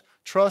don't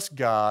trust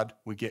God,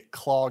 we get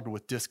clogged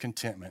with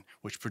discontentment,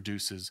 which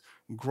produces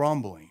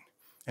grumbling.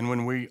 And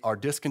when we are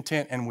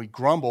discontent and we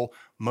grumble,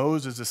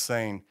 Moses is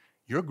saying,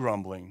 you're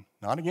grumbling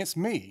not against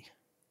me.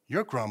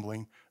 You're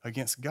grumbling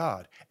against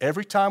God.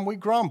 Every time we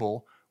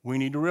grumble, we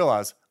need to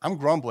realize, I'm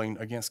grumbling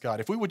against God.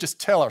 If we would just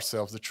tell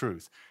ourselves the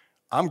truth,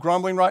 I'm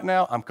grumbling right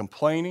now, I'm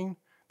complaining,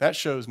 that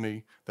shows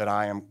me that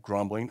I am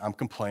grumbling, I'm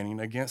complaining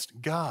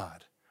against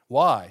God.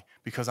 Why?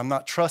 Because I'm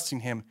not trusting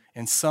him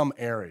in some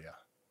area.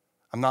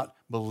 I'm not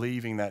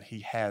believing that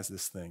he has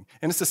this thing.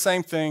 And it's the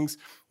same things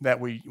that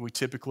we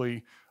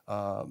typically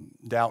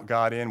doubt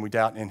God in. We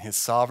doubt in his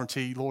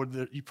sovereignty. Lord,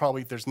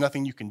 there's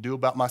nothing you can do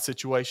about my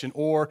situation.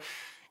 Or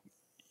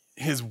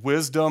his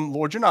wisdom.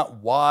 Lord, you're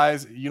not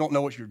wise. You don't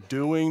know what you're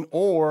doing.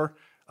 Or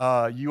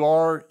you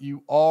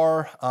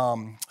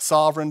are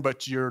sovereign,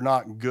 but you're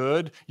not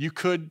good. You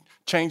could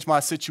change my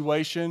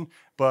situation,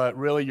 but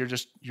really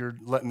you're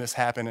letting this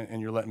happen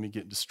and you're letting me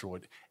get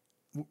destroyed.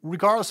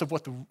 Regardless of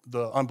what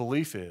the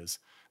unbelief is,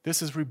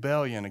 this is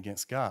rebellion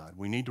against God.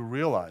 We need to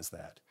realize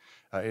that.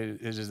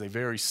 It is a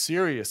very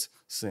serious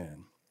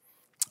sin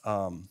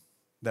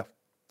that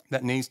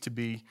needs to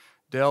be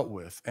dealt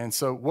with. And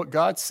so what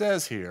God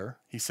says here,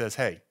 he says,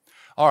 hey,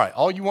 all right,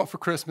 all you want for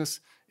Christmas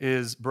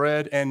is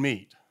bread and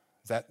meat.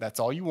 That's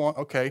all you want?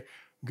 Okay,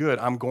 good.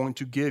 I'm going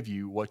to give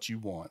you what you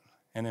want.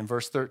 And in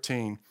verse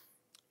 13,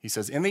 he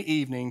says, in the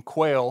evening,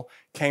 quail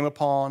came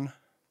upon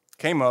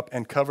came up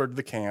and covered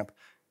the camp,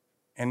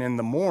 and in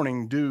the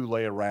morning dew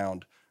lay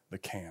around the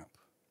camp.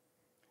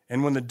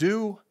 And when the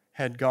dew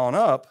had gone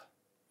up,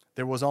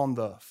 there was on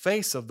the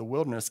face of the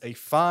wilderness a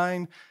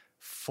fine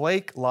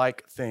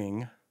flake-like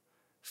thing,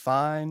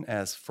 fine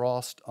as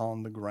frost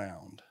on the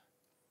ground.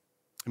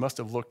 It must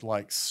have looked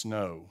like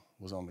snow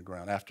was on the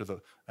ground after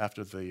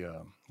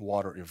the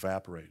water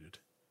evaporated.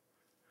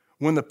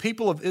 When the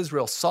people of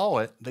Israel saw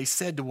it, they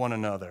said to one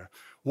another,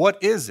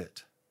 "What is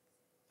it?"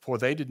 For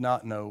they did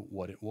not know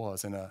what it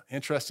was. And an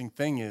interesting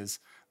thing is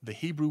the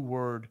Hebrew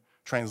word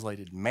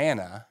translated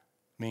manna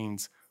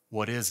means,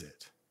 what is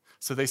it?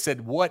 So they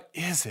said, "What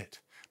is it?"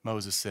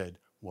 Moses said,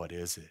 "What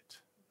is it?"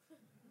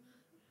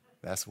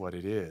 That's what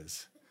it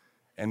is.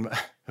 And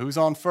who's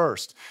on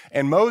first?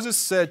 And Moses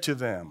said to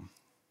them,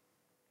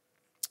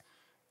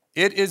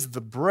 "It is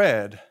the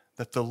bread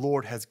that the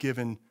Lord has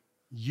given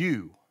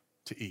you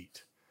to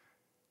eat."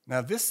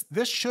 Now, this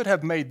should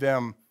have made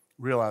them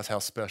realize how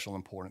special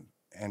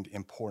and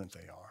important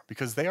they are,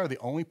 because they are the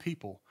only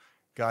people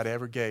God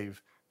ever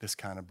gave this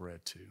kind of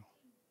bread to.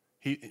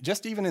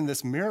 Just even in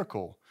this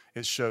miracle,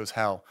 it shows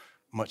how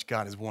much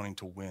God is wanting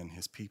to win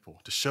his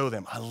people, to show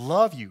them, I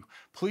love you.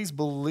 Please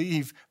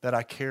believe that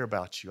I care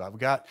about you. I've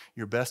got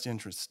your best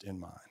interest in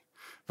mind.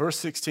 Verse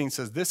 16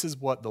 says, "This is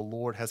what the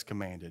Lord has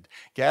commanded.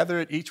 Gather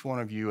it, each one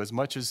of you, as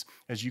much as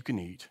you can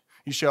eat.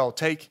 You shall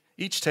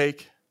each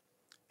take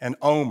an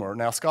omer."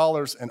 Now,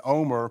 scholars, an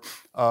omer,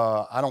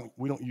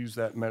 we don't use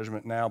that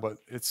measurement now, but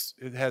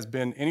it has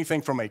been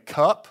anything from a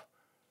cup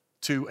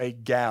to a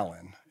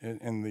gallon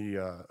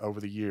over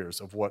the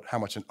years of how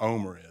much an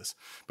omer is.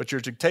 But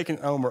you're to take an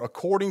omer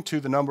according to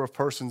the number of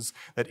persons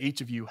that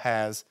each of you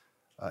has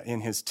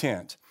in his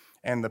tent.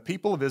 And the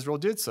people of Israel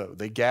did so.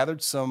 They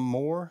gathered some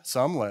more,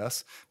 some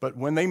less, but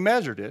when they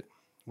measured it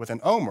with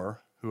an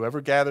omer, whoever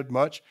gathered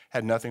much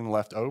had nothing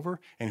left over,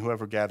 and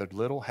whoever gathered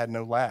little had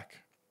no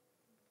lack.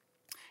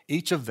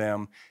 Each of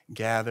them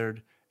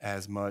gathered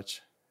as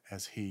much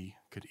as he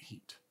could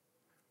eat.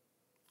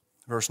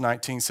 Verse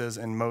 19 says,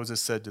 "And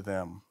Moses said to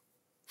them,"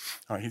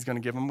 all right, he's going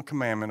to give them a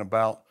commandment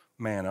about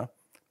manna,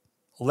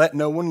 "Let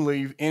no one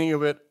leave any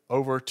of it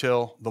over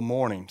till the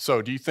morning."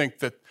 So do you think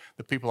that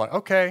the people are like,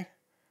 okay,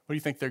 what do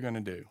you think they're going to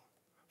do?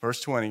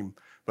 Verse 20,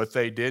 "But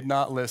they did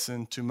not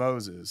listen to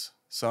Moses.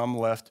 Some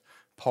left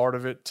part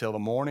of it till the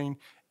morning,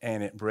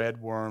 and it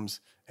bred worms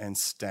and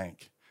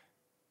stank."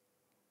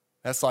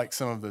 That's like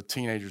some of the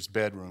teenagers'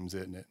 bedrooms,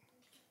 isn't it?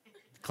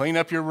 Clean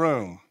up your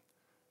room.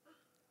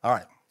 All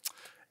right.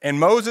 "And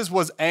Moses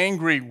was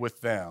angry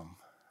with them."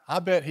 I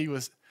bet he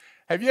was.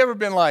 Have you ever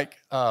been like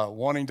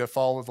wanting to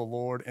follow the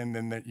Lord, and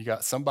then you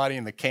got somebody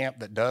in the camp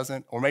that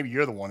doesn't, or maybe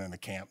you're the one in the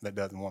camp that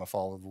doesn't want to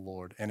follow the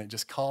Lord, and it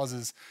just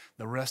causes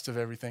the rest of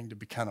everything to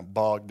be kind of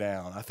bogged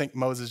down. I think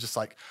Moses is just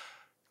like,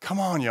 come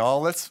on,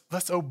 y'all, let's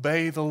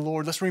obey the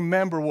Lord. Let's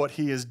remember what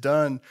he has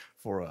done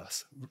for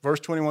us. Verse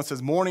 21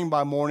 says, "Morning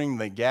by morning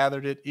they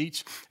gathered it,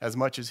 each as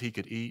much as he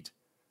could eat.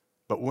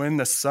 But when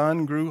the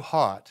sun grew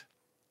hot,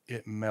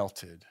 it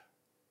melted."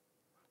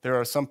 There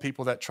are some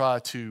people that try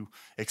to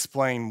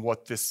explain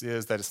what this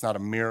is, that it's not a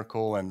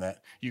miracle, and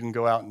that you can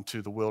go out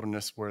into the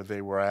wilderness where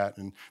they were at,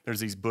 and there's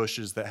these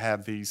bushes that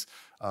have these,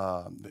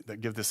 that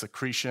give this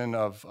accretion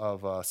of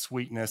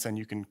sweetness, and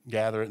you can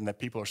gather it, and that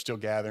people are still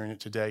gathering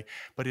it today.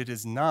 But it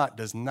does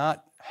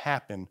not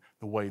happen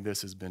the way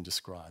this has been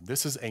described.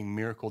 This is a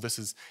miracle.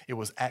 It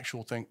was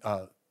actual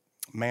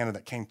manna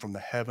that came from the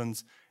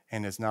heavens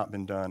and has not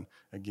been done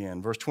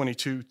again. Verse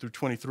 22 through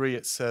 23,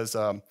 it says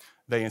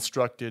they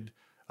instructed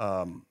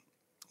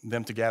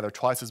them to gather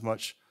twice as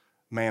much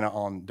manna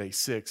on day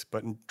 6.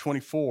 But in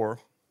 24,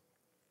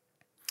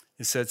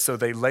 it said, "So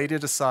they laid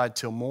it aside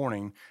till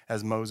morning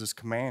as Moses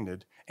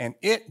commanded, and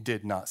it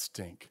did not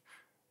stink."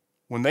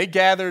 When they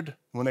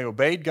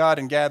obeyed God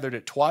and gathered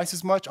it twice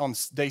as much on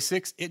day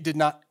 6, it did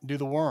not do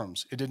the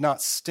worms. It did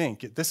not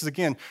stink. This is,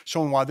 again,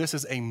 showing why this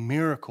is a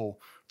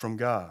miracle from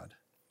God.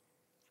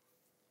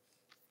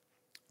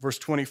 Verse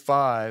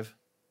 25,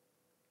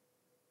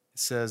 it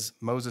says,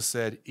 Moses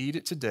said, "Eat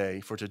it today,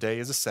 for today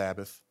is a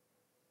Sabbath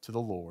to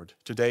the Lord.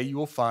 Today you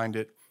will find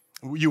it.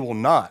 You will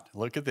not,"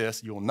 look at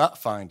this, "you will not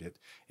find it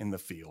in the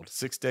field.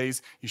 6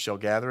 days you shall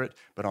gather it,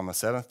 but on the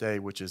 7th day,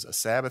 which is a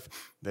Sabbath,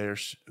 there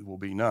will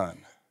be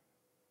none."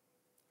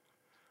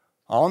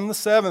 On the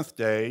 7th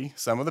day,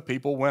 some of the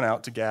people went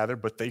out to gather,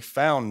 but they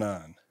found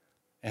none.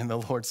 And the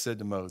Lord said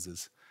to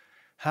Moses,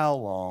 "How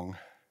long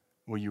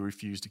will you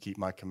refuse to keep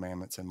my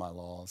commandments and my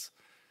laws?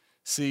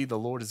 See, the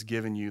Lord has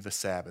given you the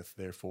Sabbath.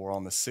 Therefore,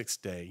 on the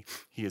 6th day,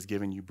 he has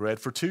given you bread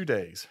for 2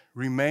 days.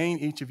 Remain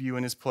each of you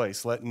in his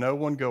place. Let no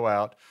one go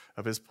out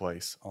of his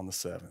place on the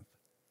 7th.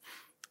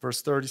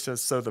 Verse 30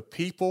 says, "So the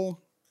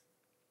people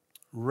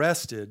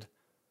rested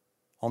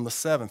on the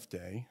 7th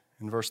day."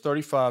 And verse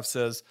 35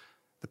 says,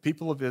 "The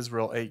people of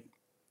Israel ate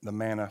the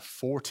manna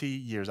 40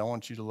 years. I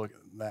want you to look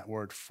at that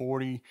word,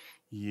 40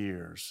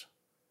 years,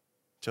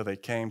 till they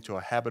came to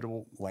a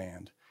habitable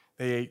land.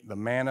 They ate the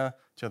manna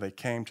till they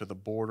came to the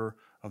border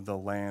of the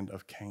land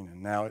of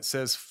Canaan." Now it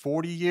says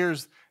 40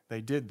 years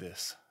they did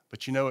this,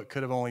 but it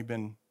could have only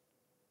been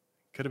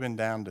Could have been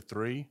down to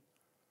 3.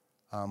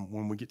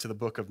 When we get to the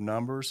book of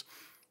Numbers,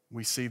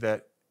 we see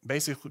that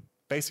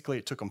basically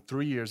it took them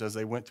 3 years as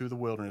they went through the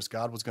wilderness.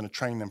 God was going to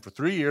train them for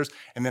 3 years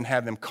and then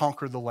have them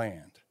conquer the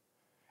land.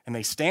 And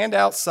they stand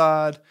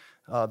outside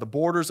the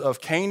borders of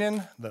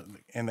Canaan,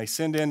 and they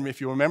send in, if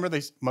you remember,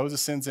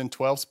 Moses sends in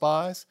 12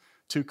 spies.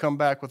 2 come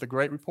back with a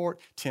great report,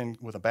 10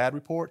 with a bad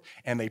report,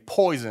 and they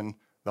poison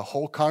the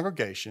whole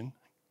congregation,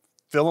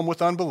 fill them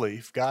with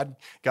unbelief.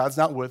 God's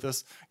not with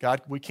us.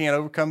 God, we can't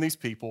overcome these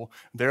people.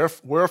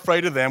 We're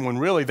afraid of them when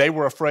really they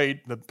were afraid,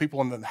 the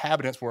people and the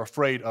inhabitants were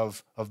afraid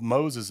of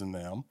Moses and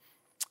them.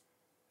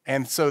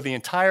 And so the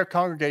entire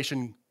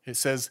congregation, it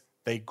says,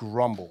 they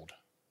grumbled.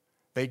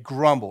 They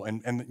grumble.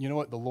 And you know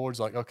what? The Lord's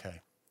like,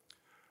 okay,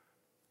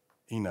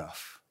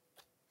 enough.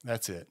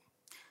 That's it.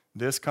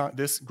 This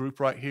group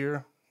right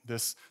here,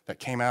 that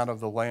came out of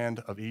the land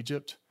of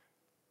Egypt,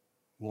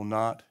 will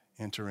not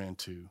enter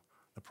into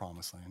the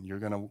promised land. You're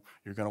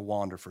gonna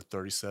wander for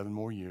 37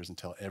 more years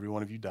until every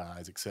one of you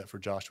dies, except for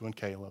Joshua and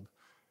Caleb,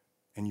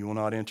 and you will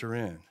not enter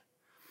in.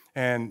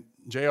 And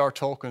J.R.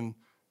 Tolkien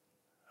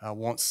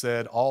once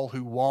said, all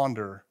who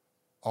wander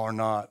are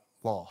not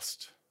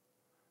lost.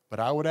 But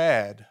I would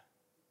add,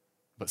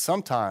 but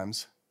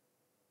sometimes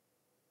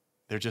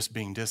they're just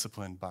being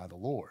disciplined by the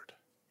Lord.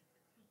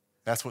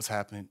 That's what's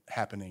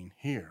happening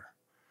here.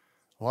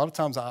 A lot of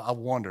times I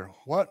wonder,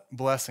 what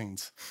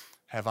blessings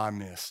have I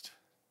missed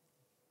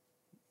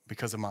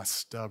because of my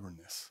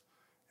stubbornness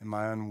and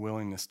my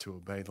unwillingness to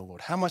obey the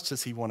Lord? How much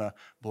does he want to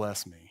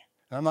bless me?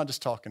 And I'm not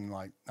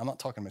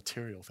talking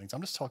material things. I'm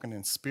just talking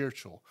in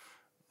spiritual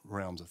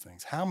realms of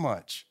things. How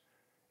much,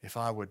 if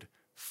I would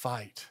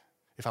fight,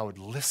 if I would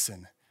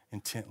listen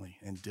intently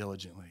and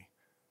diligently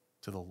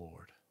to the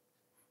Lord?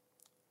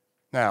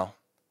 Now,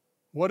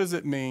 what does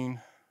it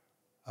mean?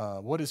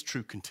 What is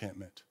true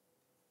contentment?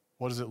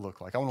 What does it look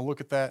like? I want to look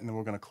at that, and then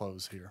we're going to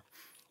close here.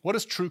 What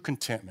is true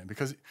contentment?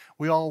 Because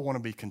we all want to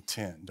be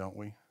content, don't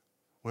we?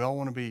 We all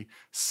want to be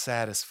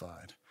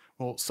satisfied.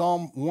 Well,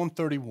 Psalm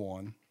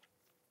 131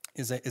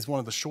 is one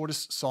of the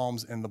shortest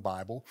psalms in the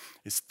Bible.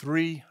 It's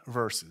 3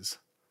 verses.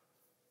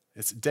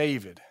 It's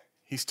David.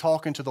 He's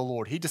talking to the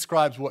Lord. He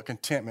describes what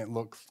contentment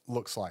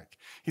looks like.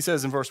 He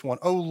says in verse 1,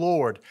 "O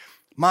Lord,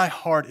 my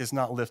heart is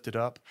not lifted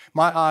up.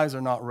 My eyes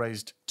are not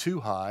raised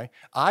too high.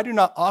 I do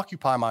not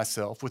occupy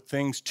myself with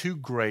things too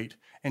great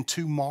and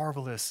too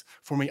marvelous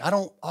for me." I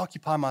don't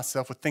occupy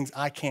myself with things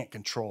I can't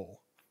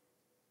control.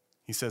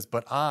 He says,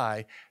 "But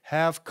I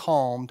have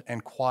calmed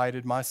and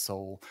quieted my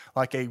soul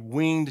like a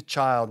weaned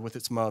child with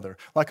its mother.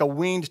 Like a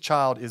weaned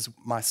child is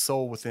my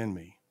soul within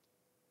me.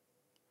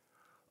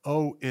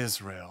 O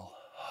Israel,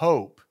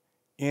 hope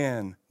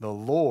in the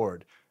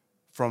Lord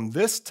from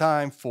this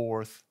time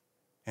forth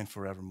and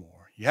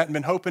forevermore." You hadn't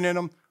been hoping in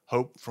him,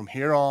 hope from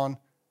here on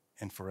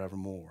and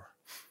forevermore.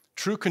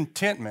 True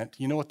contentment,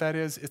 you know what that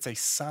is? It's a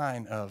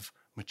sign of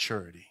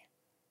maturity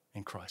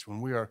in Christ. When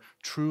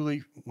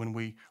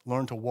we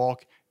learn to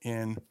walk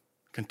in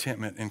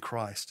contentment in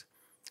Christ.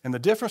 And the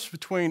difference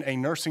between a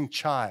nursing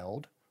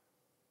child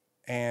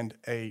and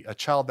a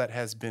child that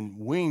has been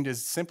weaned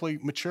is simply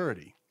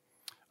maturity.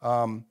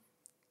 An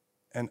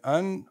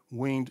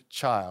unweaned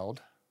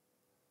child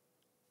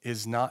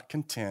is not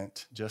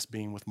content just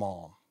being with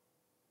mom.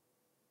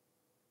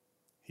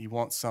 He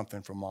wants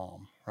something from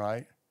mom,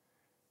 right?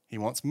 He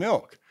wants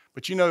milk.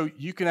 But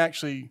you can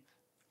actually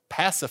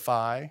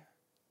pacify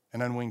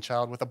an unweaned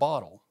child with a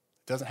bottle.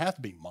 It doesn't have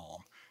to be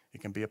mom.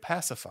 It can be a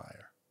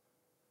pacifier.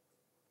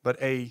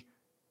 But a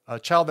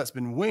child that's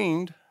been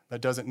weaned,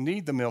 that doesn't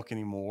need the milk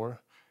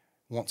anymore,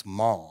 wants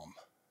mom.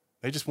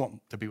 They just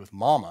want to be with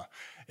mama.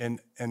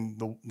 And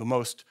the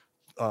most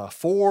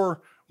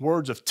 4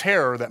 words of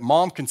terror that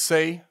mom can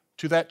say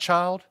to that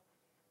child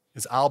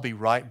is, "I'll be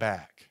right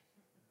back."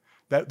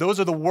 Those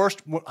are the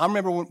worst. I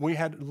remember when we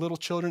had little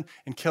children,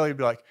 and Kelly would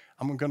be like,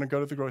 "I'm going to go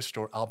to the grocery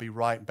store. I'll be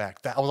right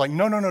back." I was like,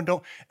 no,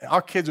 don't. And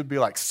our kids would be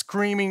like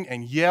screaming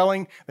and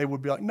yelling. They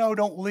would be like, "No,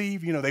 don't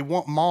leave." They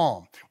want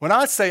mom. When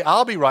I say,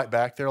 "I'll be right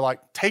back," they're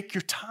like, "Take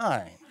your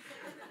time."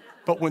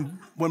 But when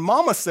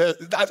mama says,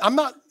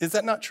 is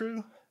that not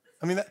true?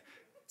 I mean,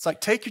 it's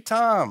like, "Take your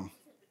time.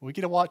 We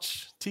get to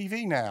watch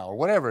TV now," or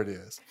whatever it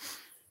is.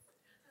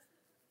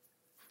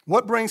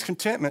 What brings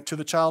contentment to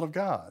the child of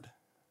God?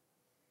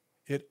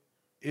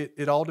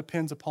 It all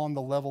depends upon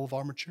the level of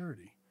our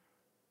maturity.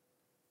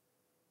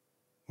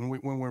 When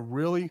we're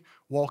really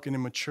walking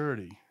in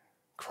maturity,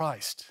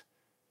 Christ,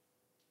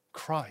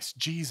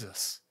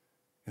 Jesus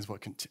is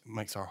what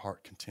makes our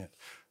heart content.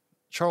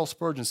 Charles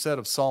Spurgeon said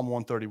of Psalm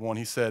 131,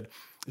 he said,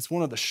 "It's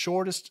one of the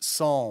shortest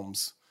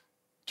psalms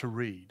to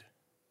read,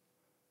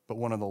 but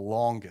one of the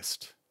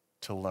longest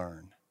to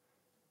learn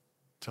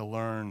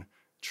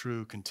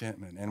true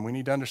contentment." And we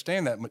need to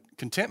understand that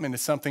contentment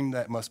is something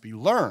that must be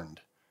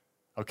learned.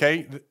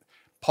 Okay?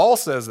 Paul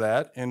says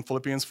that in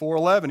Philippians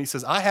 4:11. He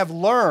says, "I have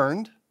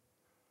learned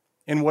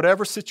in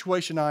whatever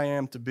situation I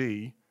am to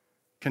be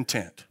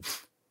content."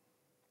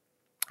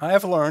 I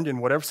have learned in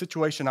whatever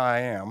situation I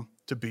am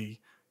to be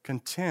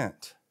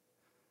content.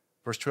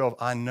 Verse 12,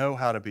 "I know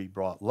how to be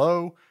brought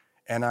low,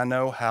 and I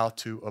know how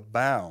to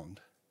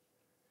abound.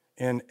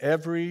 In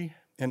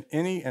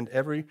any and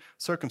every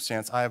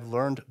circumstance, I have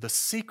learned the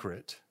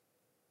secret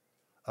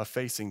of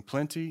facing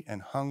plenty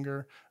and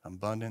hunger,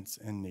 abundance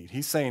and need.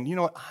 He's saying, you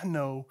know what? I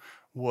know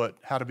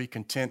how to be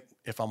content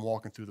if I'm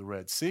walking through the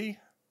Red Sea,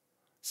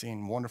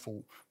 seeing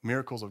wonderful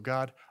miracles of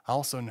God. I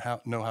also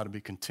know how to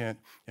be content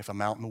if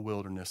I'm out in the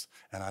wilderness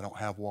and I don't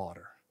have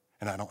water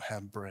and I don't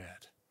have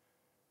bread.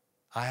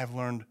 I have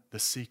learned the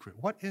secret.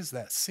 What is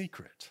that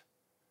secret?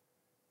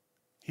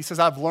 He says,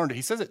 I've learned it.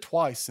 He says it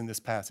twice in this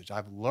passage.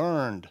 I've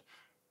learned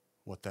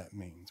what that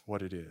means,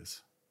 what it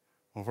is.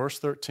 Well, verse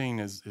 13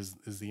 is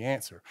the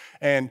answer.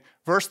 And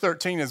verse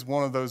 13 is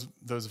one of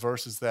those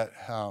verses that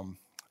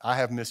I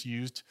have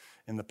misused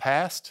in the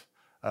past.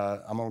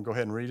 I'm going to go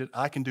ahead and read it.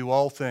 I can do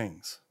all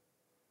things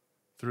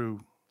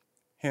through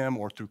him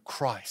or through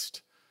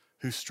Christ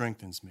who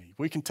strengthens me.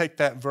 We can take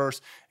that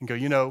verse and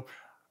go,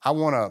 I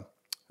want to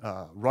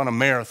run a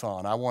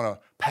marathon. I want to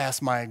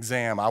pass my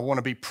exam. I want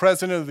to be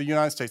president of the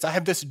United States. I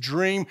have this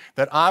dream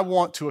that I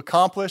want to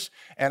accomplish,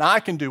 and I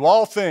can do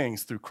all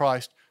things through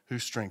Christ who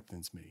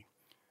strengthens me.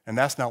 And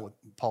that's not what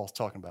Paul's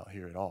talking about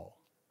here at all.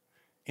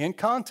 In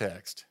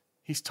context,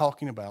 he's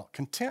talking about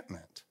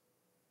contentment.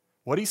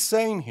 What he's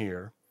saying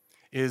here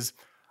is,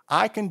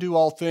 I can do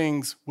all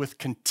things with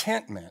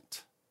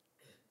contentment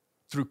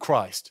through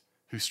Christ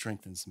who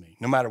strengthens me.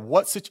 No matter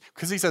what situation,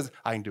 because he says,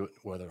 I can do it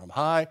whether I'm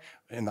high,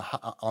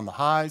 on the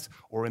highs,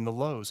 or in the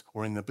lows,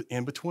 or in the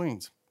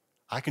in-betweens.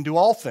 I can do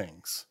all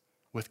things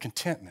with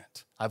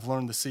contentment. I've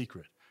learned the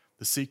secret.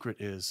 The secret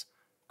is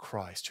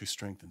Christ who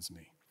strengthens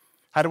me.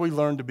 How do we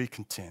learn to be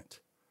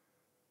content?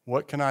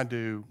 What can I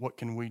do? What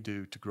can we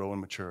do to grow in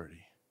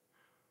maturity?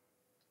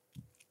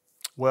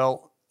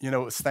 Well,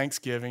 it's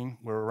Thanksgiving.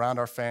 We're around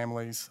our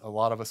families. A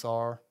lot of us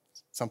are.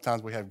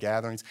 Sometimes we have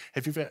gatherings.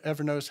 Have you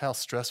ever noticed how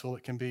stressful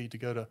it can be to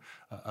go to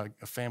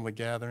a family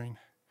gathering?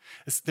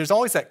 There's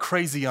always that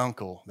crazy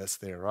uncle that's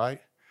there,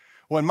 right?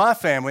 Well, in my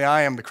family,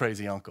 I am the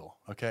crazy uncle,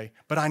 okay?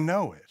 But I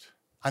know it.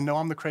 I know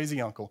I'm the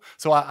crazy uncle.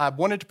 So I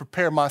wanted to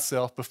prepare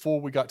myself before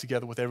we got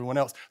together with everyone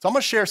else. So I'm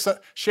going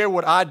to share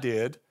what I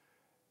did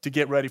to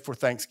get ready for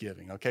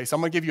Thanksgiving, okay? So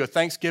I'm going to give you a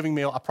Thanksgiving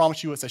meal. I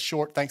promise you it's a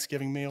short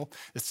Thanksgiving meal.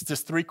 It's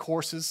just 3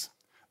 courses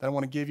that I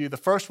want to give you. The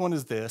first one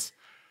is this,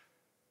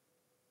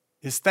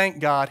 is thank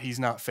God he's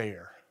not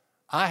fair.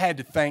 I had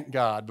to thank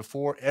God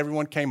before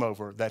everyone came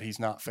over that he's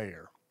not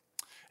fair.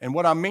 And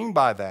what I mean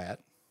by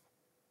that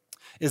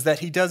is that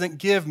he doesn't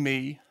give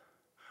me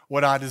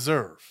what I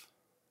deserve.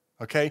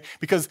 Okay?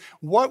 Because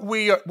what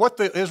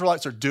the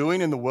Israelites are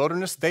doing in the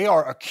wilderness, they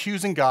are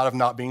accusing God of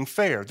not being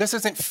fair. This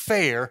isn't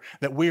fair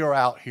that we are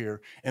out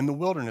here in the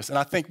wilderness. And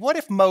I think, what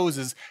if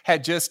Moses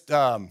had just,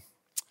 said,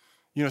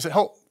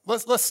 "Oh,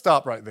 let's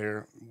stop right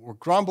there. We're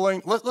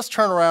grumbling. Let's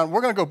turn around.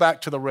 We're going to go back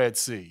to the Red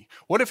Sea."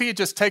 What if he had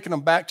just taken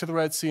them back to the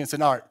Red Sea and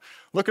said, "All right,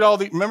 look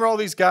at remember all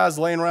these guys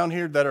laying around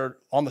here that are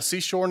on the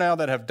seashore now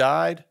that have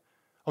died?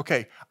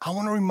 Okay, I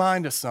want to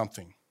remind us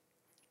something.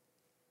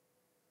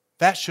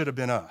 That should have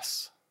been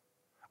us.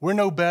 We're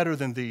no better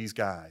than these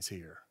guys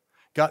here.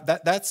 God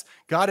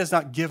has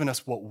not given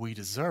us what we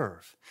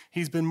deserve.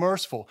 He's been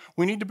merciful.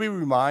 We need to be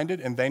reminded,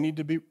 and they need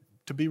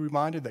to be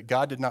reminded that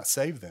God did not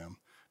save them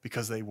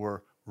because they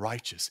were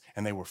righteous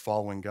and they were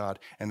following God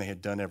and they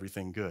had done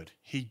everything good.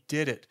 He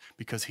did it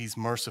because he's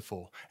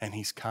merciful and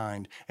he's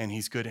kind and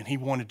he's good, and he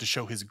wanted to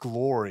show his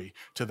glory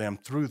to them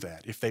through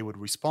that if they would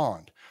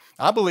respond.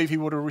 I believe he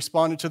would have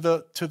responded to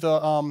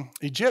the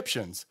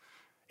Egyptians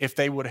if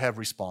they would have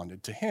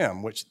responded to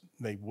him, which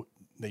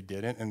they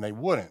didn't and they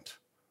wouldn't.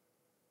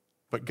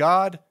 But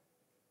God,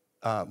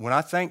 when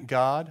I thank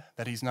God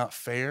that he's not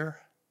fair,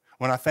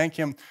 when I thank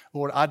him,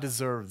 Lord, I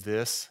deserve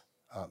this,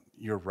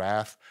 your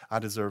wrath. I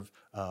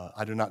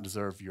do not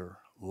deserve your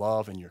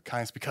love and your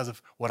kindness because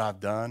of what I've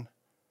done.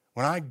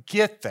 When I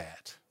get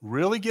that,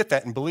 really get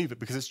that and believe it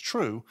because it's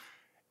true,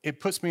 it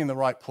puts me in the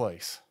right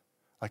place.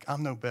 Like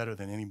I'm no better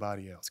than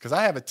anybody else. Because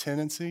I have a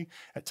tendency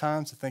at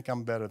times to think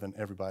I'm better than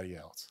everybody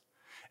else.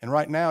 And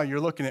right now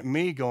you're looking at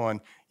me going,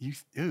 you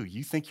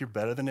think you're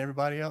better than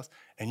everybody else?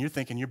 And you're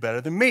thinking you're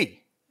better than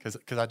me because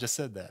I just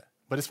said that.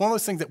 But it's one of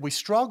those things that we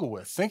struggle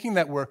with, thinking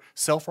that we're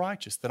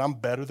self-righteous, that I'm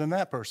better than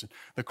that person.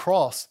 The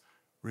cross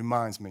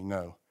reminds me,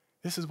 no,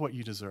 this is what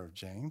you deserve,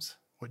 James,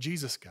 what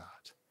Jesus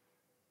got.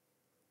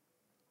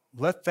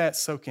 Let that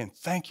soak in.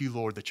 Thank you,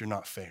 Lord, that you're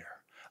not fair.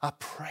 I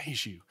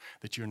praise you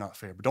that you're not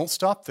fair. But don't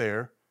stop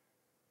there.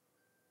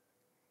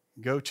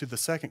 Go to the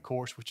second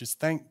course, which is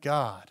thank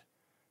God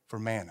for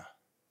manna.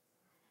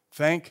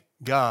 Thank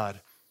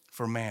God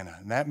for manna.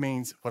 And that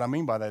means, what I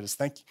mean by that is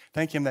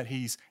thank him that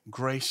he's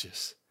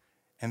gracious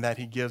and that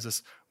he gives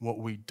us what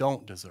we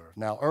don't deserve.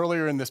 Now,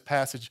 earlier in this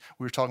passage,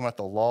 we were talking about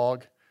the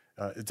log.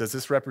 Does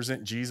this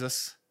represent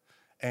Jesus?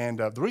 And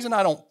the reason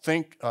I don't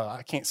think,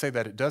 I can't say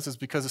that it does is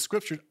because the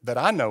scripture that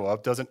I know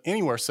of doesn't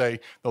anywhere say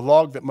the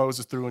log that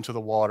Moses threw into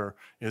the water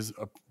is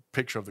a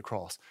picture of the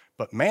cross.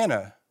 But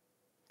manna,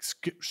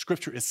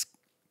 scripture is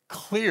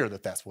clear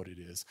that that's what it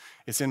is.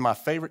 It's in my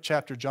favorite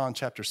chapter, John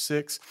chapter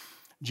 6.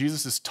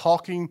 Jesus is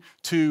talking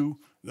to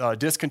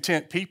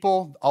discontent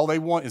people, all they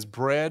want is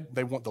bread.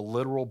 They want the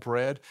literal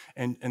bread.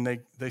 And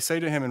they say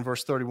to him in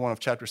verse 31 of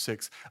chapter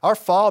 6, our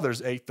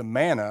fathers ate the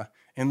manna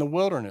in the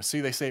wilderness.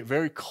 See, they say it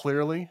very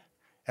clearly,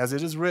 as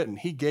it is written,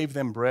 he gave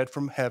them bread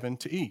from heaven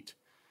to eat.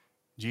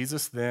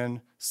 Jesus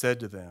then said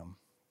to them,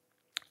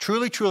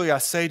 truly, truly, I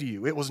say to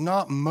you, it was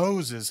not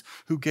Moses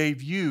who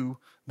gave you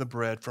the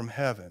bread from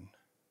heaven,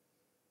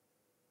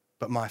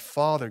 but my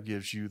Father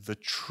gives you the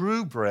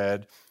true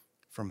bread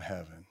from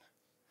heaven.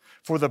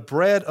 For the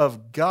bread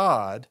of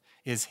God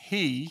is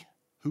he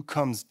who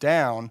comes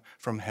down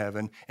from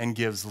heaven and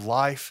gives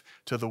life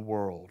to the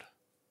world.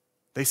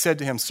 They said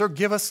to him, Sir,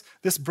 give us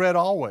this bread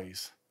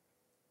always.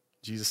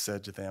 Jesus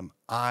said to them,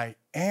 I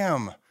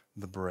am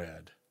the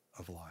bread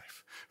of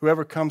life.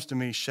 Whoever comes to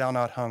me shall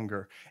not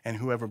hunger, and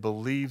whoever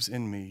believes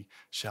in me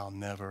shall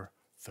never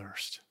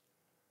thirst.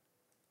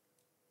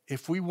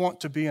 If we want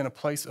to be in a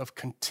place of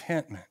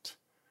contentment,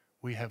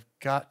 we have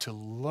got to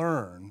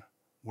learn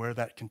where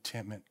that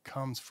contentment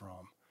comes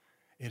from.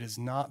 It is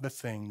not the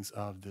things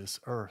of this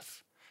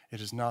earth. It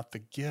is not the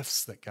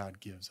gifts that God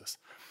gives us.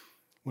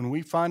 When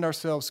we find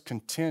ourselves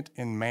content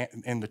in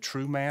the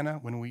true manna,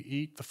 when we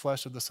eat the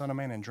flesh of the Son of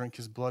Man and drink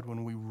his blood,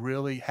 when we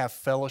really have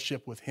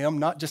fellowship with him,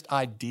 not just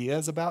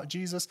ideas about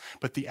Jesus,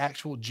 but the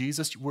actual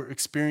Jesus, we're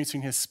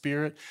experiencing his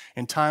spirit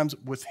in times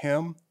with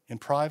him in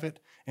private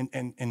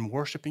and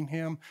worshiping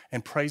him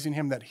and praising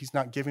him that he's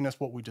not giving us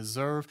what we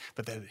deserve,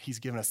 but that he's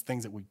given us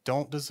things that we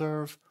don't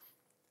deserve.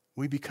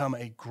 We become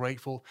a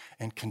grateful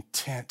and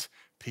content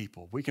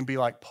people. We can be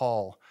like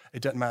Paul.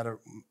 It doesn't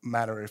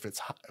matter if it's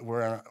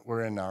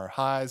we're in our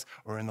highs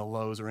or in the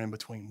lows or in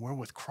between. We're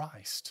with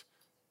Christ,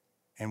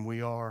 and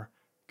we are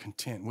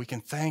content. We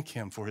can thank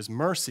him for his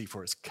mercy,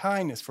 for his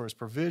kindness, for his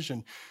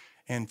provision,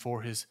 and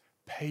for his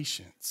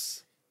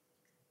patience.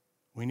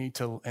 We need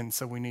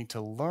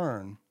to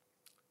learn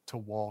to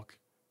walk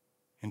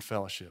in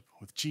fellowship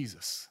with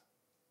Jesus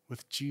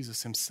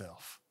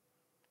himself.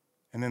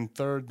 And then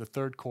the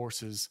third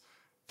course is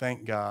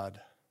thank God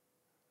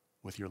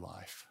with your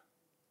life.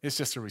 It's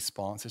just a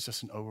response. It's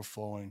just an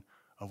overflowing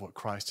of what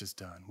Christ has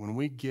done. When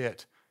we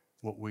get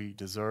what we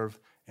deserve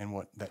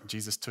and that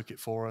Jesus took it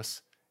for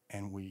us,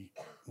 and we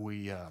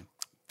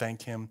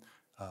thank him,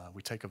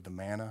 we take of the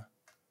manna,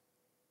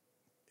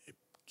 it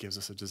gives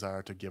us a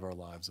desire to give our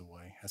lives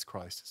away as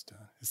Christ has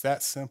done. It's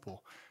that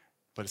simple,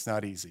 but it's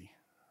not easy,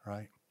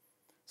 right?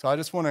 So I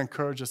just want to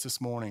encourage us this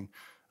morning,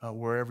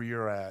 wherever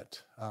you're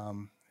at,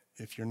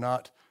 if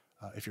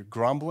you're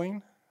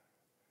grumbling,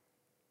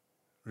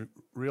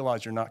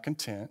 realize you're not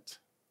content.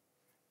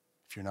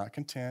 If you're not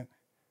content,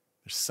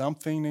 there's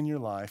something in your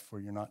life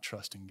where you're not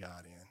trusting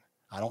God in.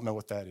 I don't know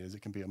what that is.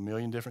 It can be a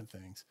million different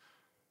things.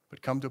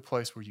 But come to a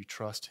place where you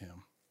trust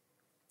him,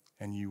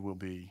 and you will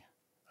be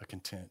a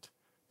content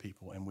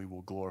people, and we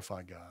will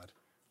glorify God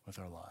with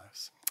our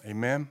lives.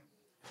 Amen?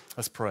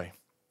 Let's pray.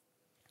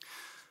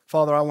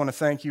 Father, I want to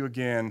thank you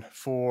again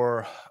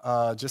for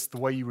just the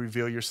way you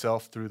reveal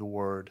yourself through the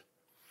word.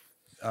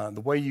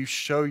 The way you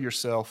show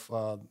yourself,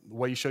 the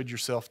way you showed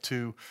yourself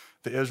to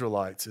the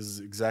Israelites is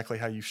exactly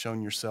how you've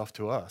shown yourself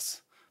to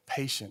us.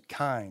 Patient,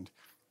 kind,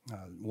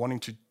 wanting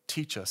to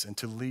teach us and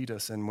to lead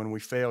us. And when we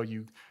fail,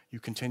 you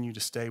continue to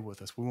stay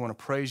with us. We want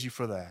to praise you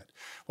for that.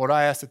 Lord,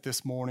 I ask that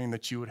this morning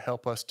that you would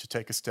help us to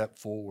take a step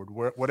forward,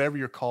 whatever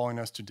you're calling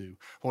us to do.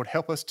 Lord,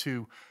 help us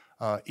to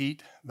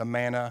eat the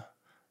manna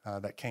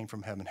that came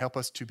from heaven. Help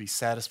us to be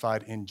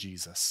satisfied in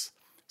Jesus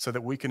so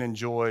that we can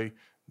enjoy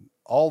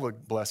all the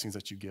blessings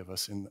that you give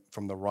us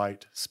from the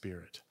right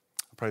spirit.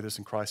 I pray this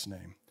in Christ's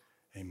name.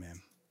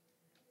 Amen.